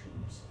little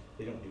tubes.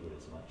 They don't do it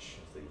as much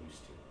as they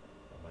used to.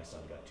 My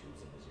son got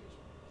tubes in his ears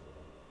when he was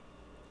little.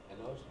 I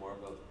know it's more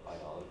about the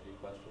biology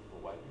question,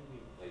 but why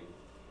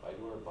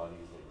do our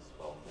bodies like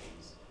swell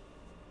things?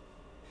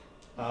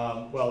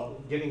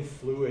 Well, getting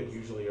fluid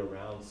usually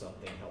around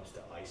something helps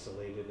to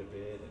isolate it a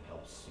bit and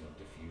helps,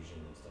 diffusion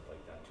and stuff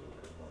like that to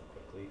occur more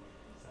quickly.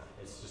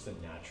 It's just a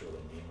natural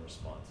immune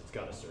response. It's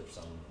got to serve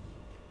some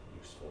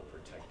useful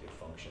protective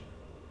function or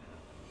it wouldn't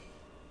happen.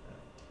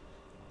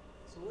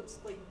 So what's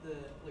like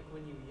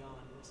when you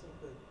yawn, what's like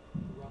the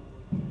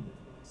rumbling kind of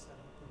noise that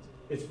happens in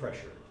your It's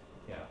pressure,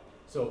 yeah.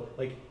 So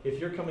like if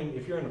you're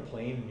in a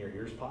plane and your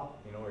ears pop,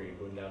 or you're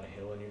going down a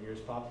hill and your ears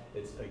pop,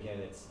 it's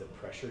the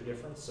pressure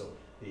difference. So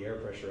the air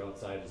pressure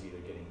outside is either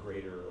getting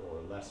greater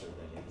or lesser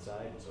than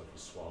inside. And so if you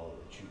swallow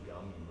or chew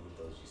gum, you move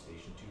those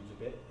eustachian tubes a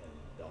bit and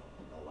they'll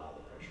allow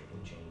the pressure to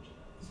change and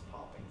it's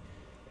popping.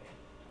 Okay.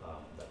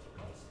 That's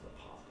what causes the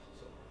pop.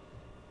 So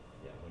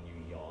yeah, when you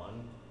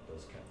yawn,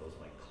 those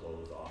might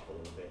close off a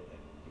little bit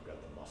and you've got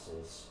the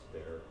muscles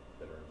there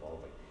that are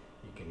involved. Like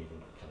you can even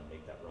kind of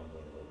make that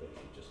rumbling a little bit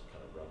if you just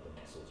kind of rub the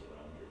muscles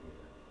around your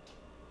ear.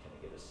 Kind of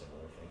get a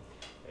similar thing.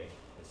 Okay?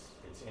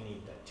 It's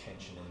any that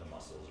tension in the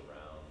muscles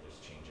around, this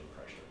change in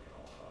pressure can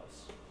all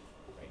cause.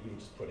 Right?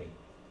 Even just putting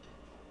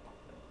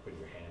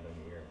your hand on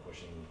your ear and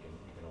pushing, you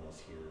can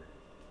almost hear.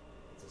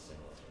 It's a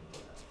similar thing to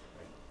that.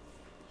 Right?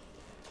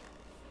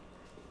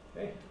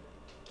 Okay,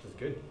 this is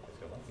good. It's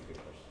got lots of good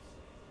questions.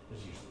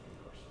 There's usually good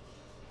questions.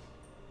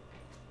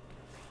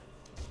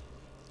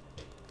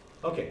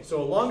 Okay,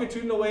 so a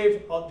longitudinal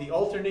wave, the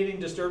alternating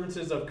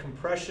disturbances of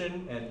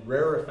compression and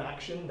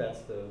rarefaction,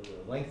 that's the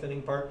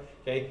lengthening part,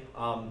 okay,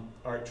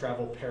 are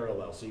travel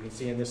parallel. So you can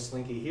see in this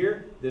slinky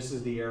here, this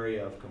is the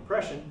area of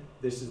compression,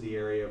 this is the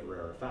area of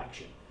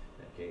rarefaction,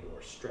 okay,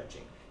 or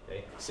stretching.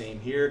 Okay, same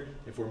here.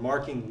 If we're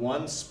marking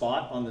one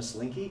spot on the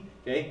slinky,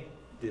 okay,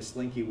 this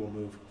slinky will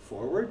move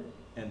forward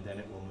and then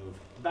it will move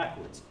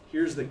backwards.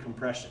 Here's the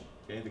compression.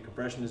 Okay, the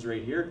compression is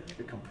right here.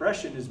 The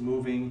compression is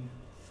moving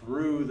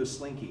through the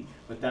slinky,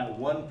 but that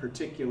one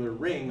particular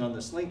ring on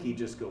the slinky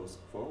just goes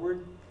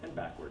forward and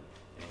backward,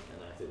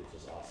 and that's it. It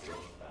just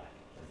oscillates back.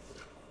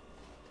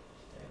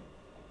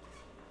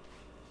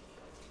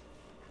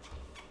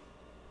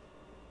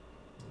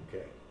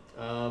 Okay.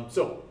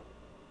 So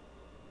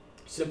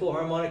simple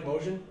harmonic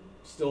motion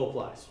still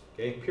applies.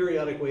 Okay,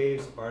 periodic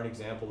waves are an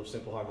example of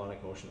simple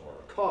harmonic motion or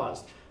are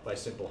caused by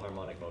simple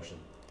harmonic motion.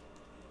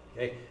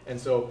 Okay, and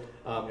so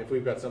if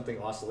we've got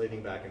something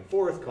oscillating back and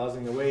forth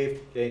causing the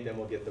wave, okay, then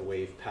we'll get the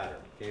wave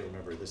pattern. Okay,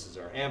 remember this is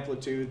our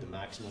amplitude, the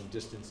maximum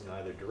distance in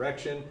either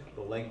direction,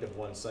 the length of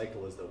one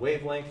cycle is the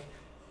wavelength,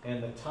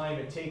 and the time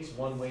it takes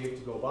one wave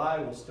to go by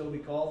will still be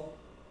called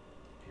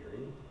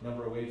period.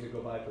 Number of waves that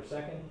go by per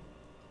second,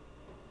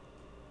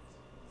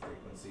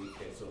 frequency.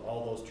 Okay, so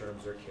all those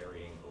terms are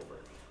carrying over.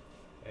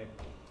 Okay.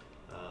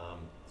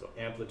 So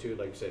amplitude,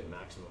 like I said,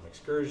 maximum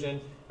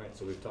excursion, right?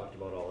 So we've talked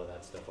about all of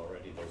that stuff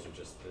already. Those are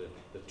just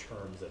the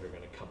terms that are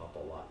going to come up a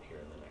lot here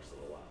in the next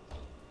little while.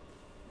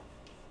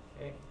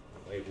 Okay,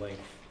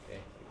 wavelength, okay,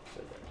 like I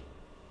said there.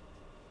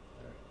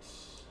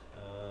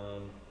 All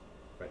right.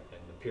 Right,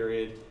 and the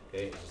period,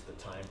 okay, is just the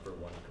time for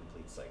one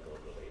complete cycle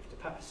of the wave to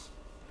pass.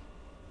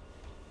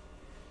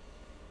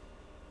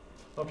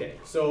 Okay,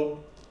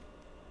 so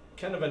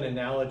kind of an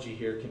analogy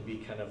here can be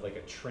kind of like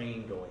a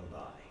train going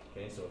by.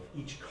 Okay, so if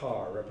each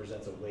car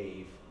represents a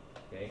wave,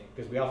 okay,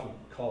 because we often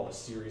call a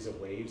series of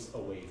waves a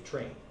wave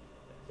train.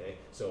 Okay,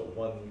 so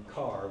one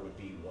car would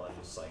be one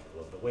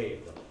cycle of the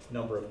wave. The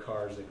number of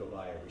cars that go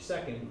by every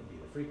second would be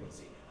the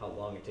frequency. How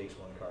long it takes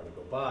one car to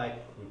go by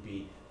would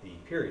be the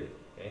period.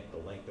 Okay,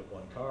 the length of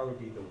one car would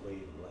be the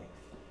wavelength.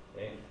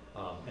 okay?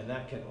 And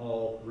that can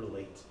all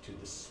relate to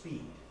the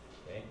speed,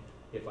 okay?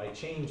 If I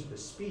change the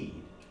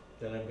speed,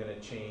 then I'm gonna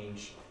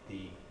change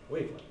the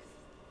wavelength,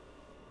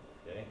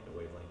 okay? The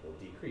wavelength will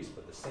decrease,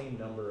 but the same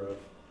number of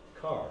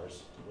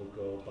cars will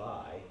go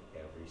by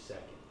every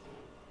second,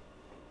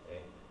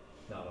 okay?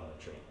 Not on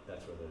a train,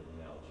 that's where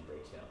the analogy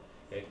breaks down,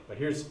 okay? But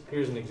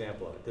here's an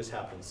example of it. This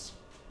happens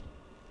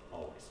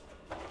always.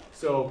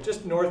 So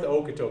just north of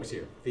Okotoks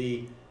here,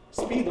 the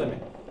speed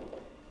limit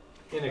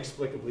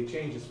inexplicably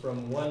changes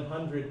from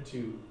 100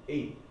 to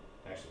 80,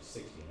 actually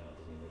 60 now,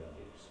 doesn't even go down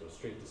to 80, just goes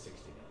straight to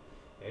 60 now,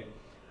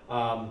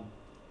 okay?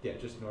 Yeah,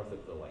 just north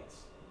of the lights,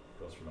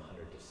 it goes from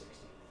 100 to 60,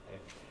 okay?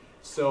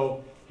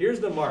 So here's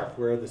the mark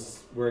where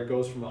it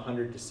goes from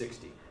 100 to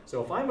 60.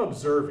 So if I'm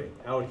observing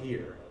out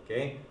here,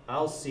 okay,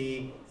 I'll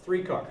see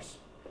 3 cars,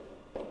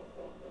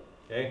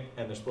 okay?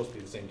 And they're supposed to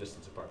be the same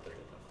distance apart, they're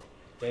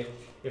good enough, okay?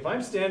 If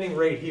I'm standing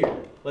right here,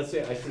 let's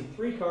say I see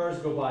 3 cars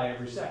go by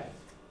every second.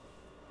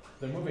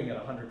 They're moving at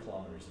 100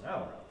 kilometers an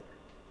hour out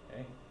there,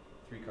 okay?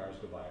 3 cars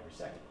go by every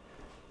second.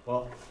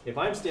 Well, if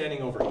I'm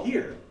standing over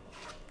here,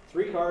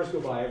 3 cars go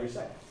by every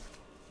second,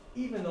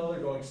 even though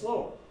they're going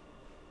slower.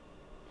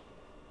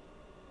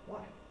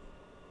 Why?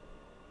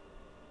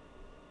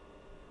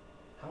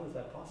 How is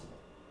that possible?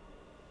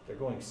 They're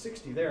going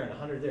 60 there and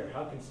 100 there.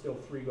 How can still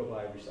 3 go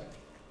by every second?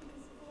 Because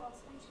the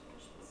velocity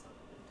change was on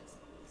the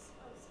distance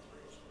as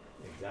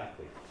originally.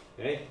 Exactly.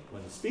 Okay?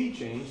 When the speed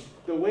changed,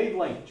 the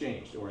wavelength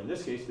changed, or in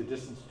this case, the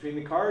distance between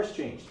the cars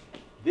changed.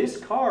 This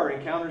car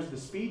encounters the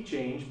speed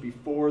change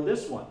before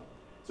this one.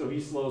 So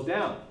he slows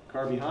down.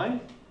 Car behind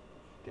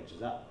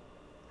catches up.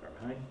 Car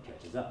behind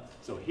catches up.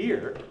 So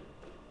here,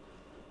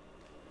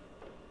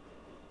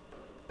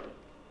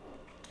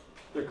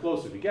 they're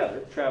closer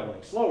together,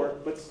 traveling slower,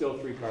 but still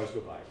 3 cars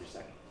go by every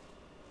second.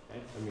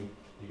 Okay? I mean,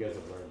 you guys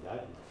have learned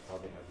that. You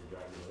probably have your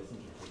driving license,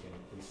 you're taking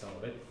at least some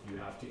of it. You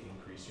have to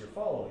increase your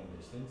following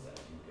distance as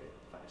you get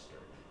faster.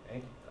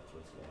 Okay? That's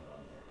what's going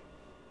on there.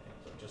 Okay?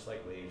 So just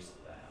like waves,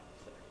 that happens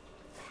there.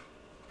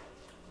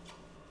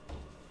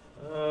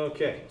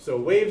 Okay, so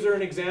waves are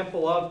an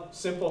example of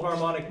simple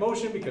harmonic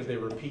motion because they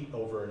repeat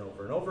over and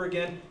over and over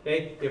again.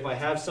 Okay? If I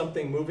have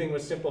something moving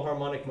with simple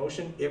harmonic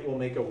motion, it will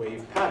make a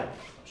wave pattern.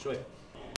 I'll show you.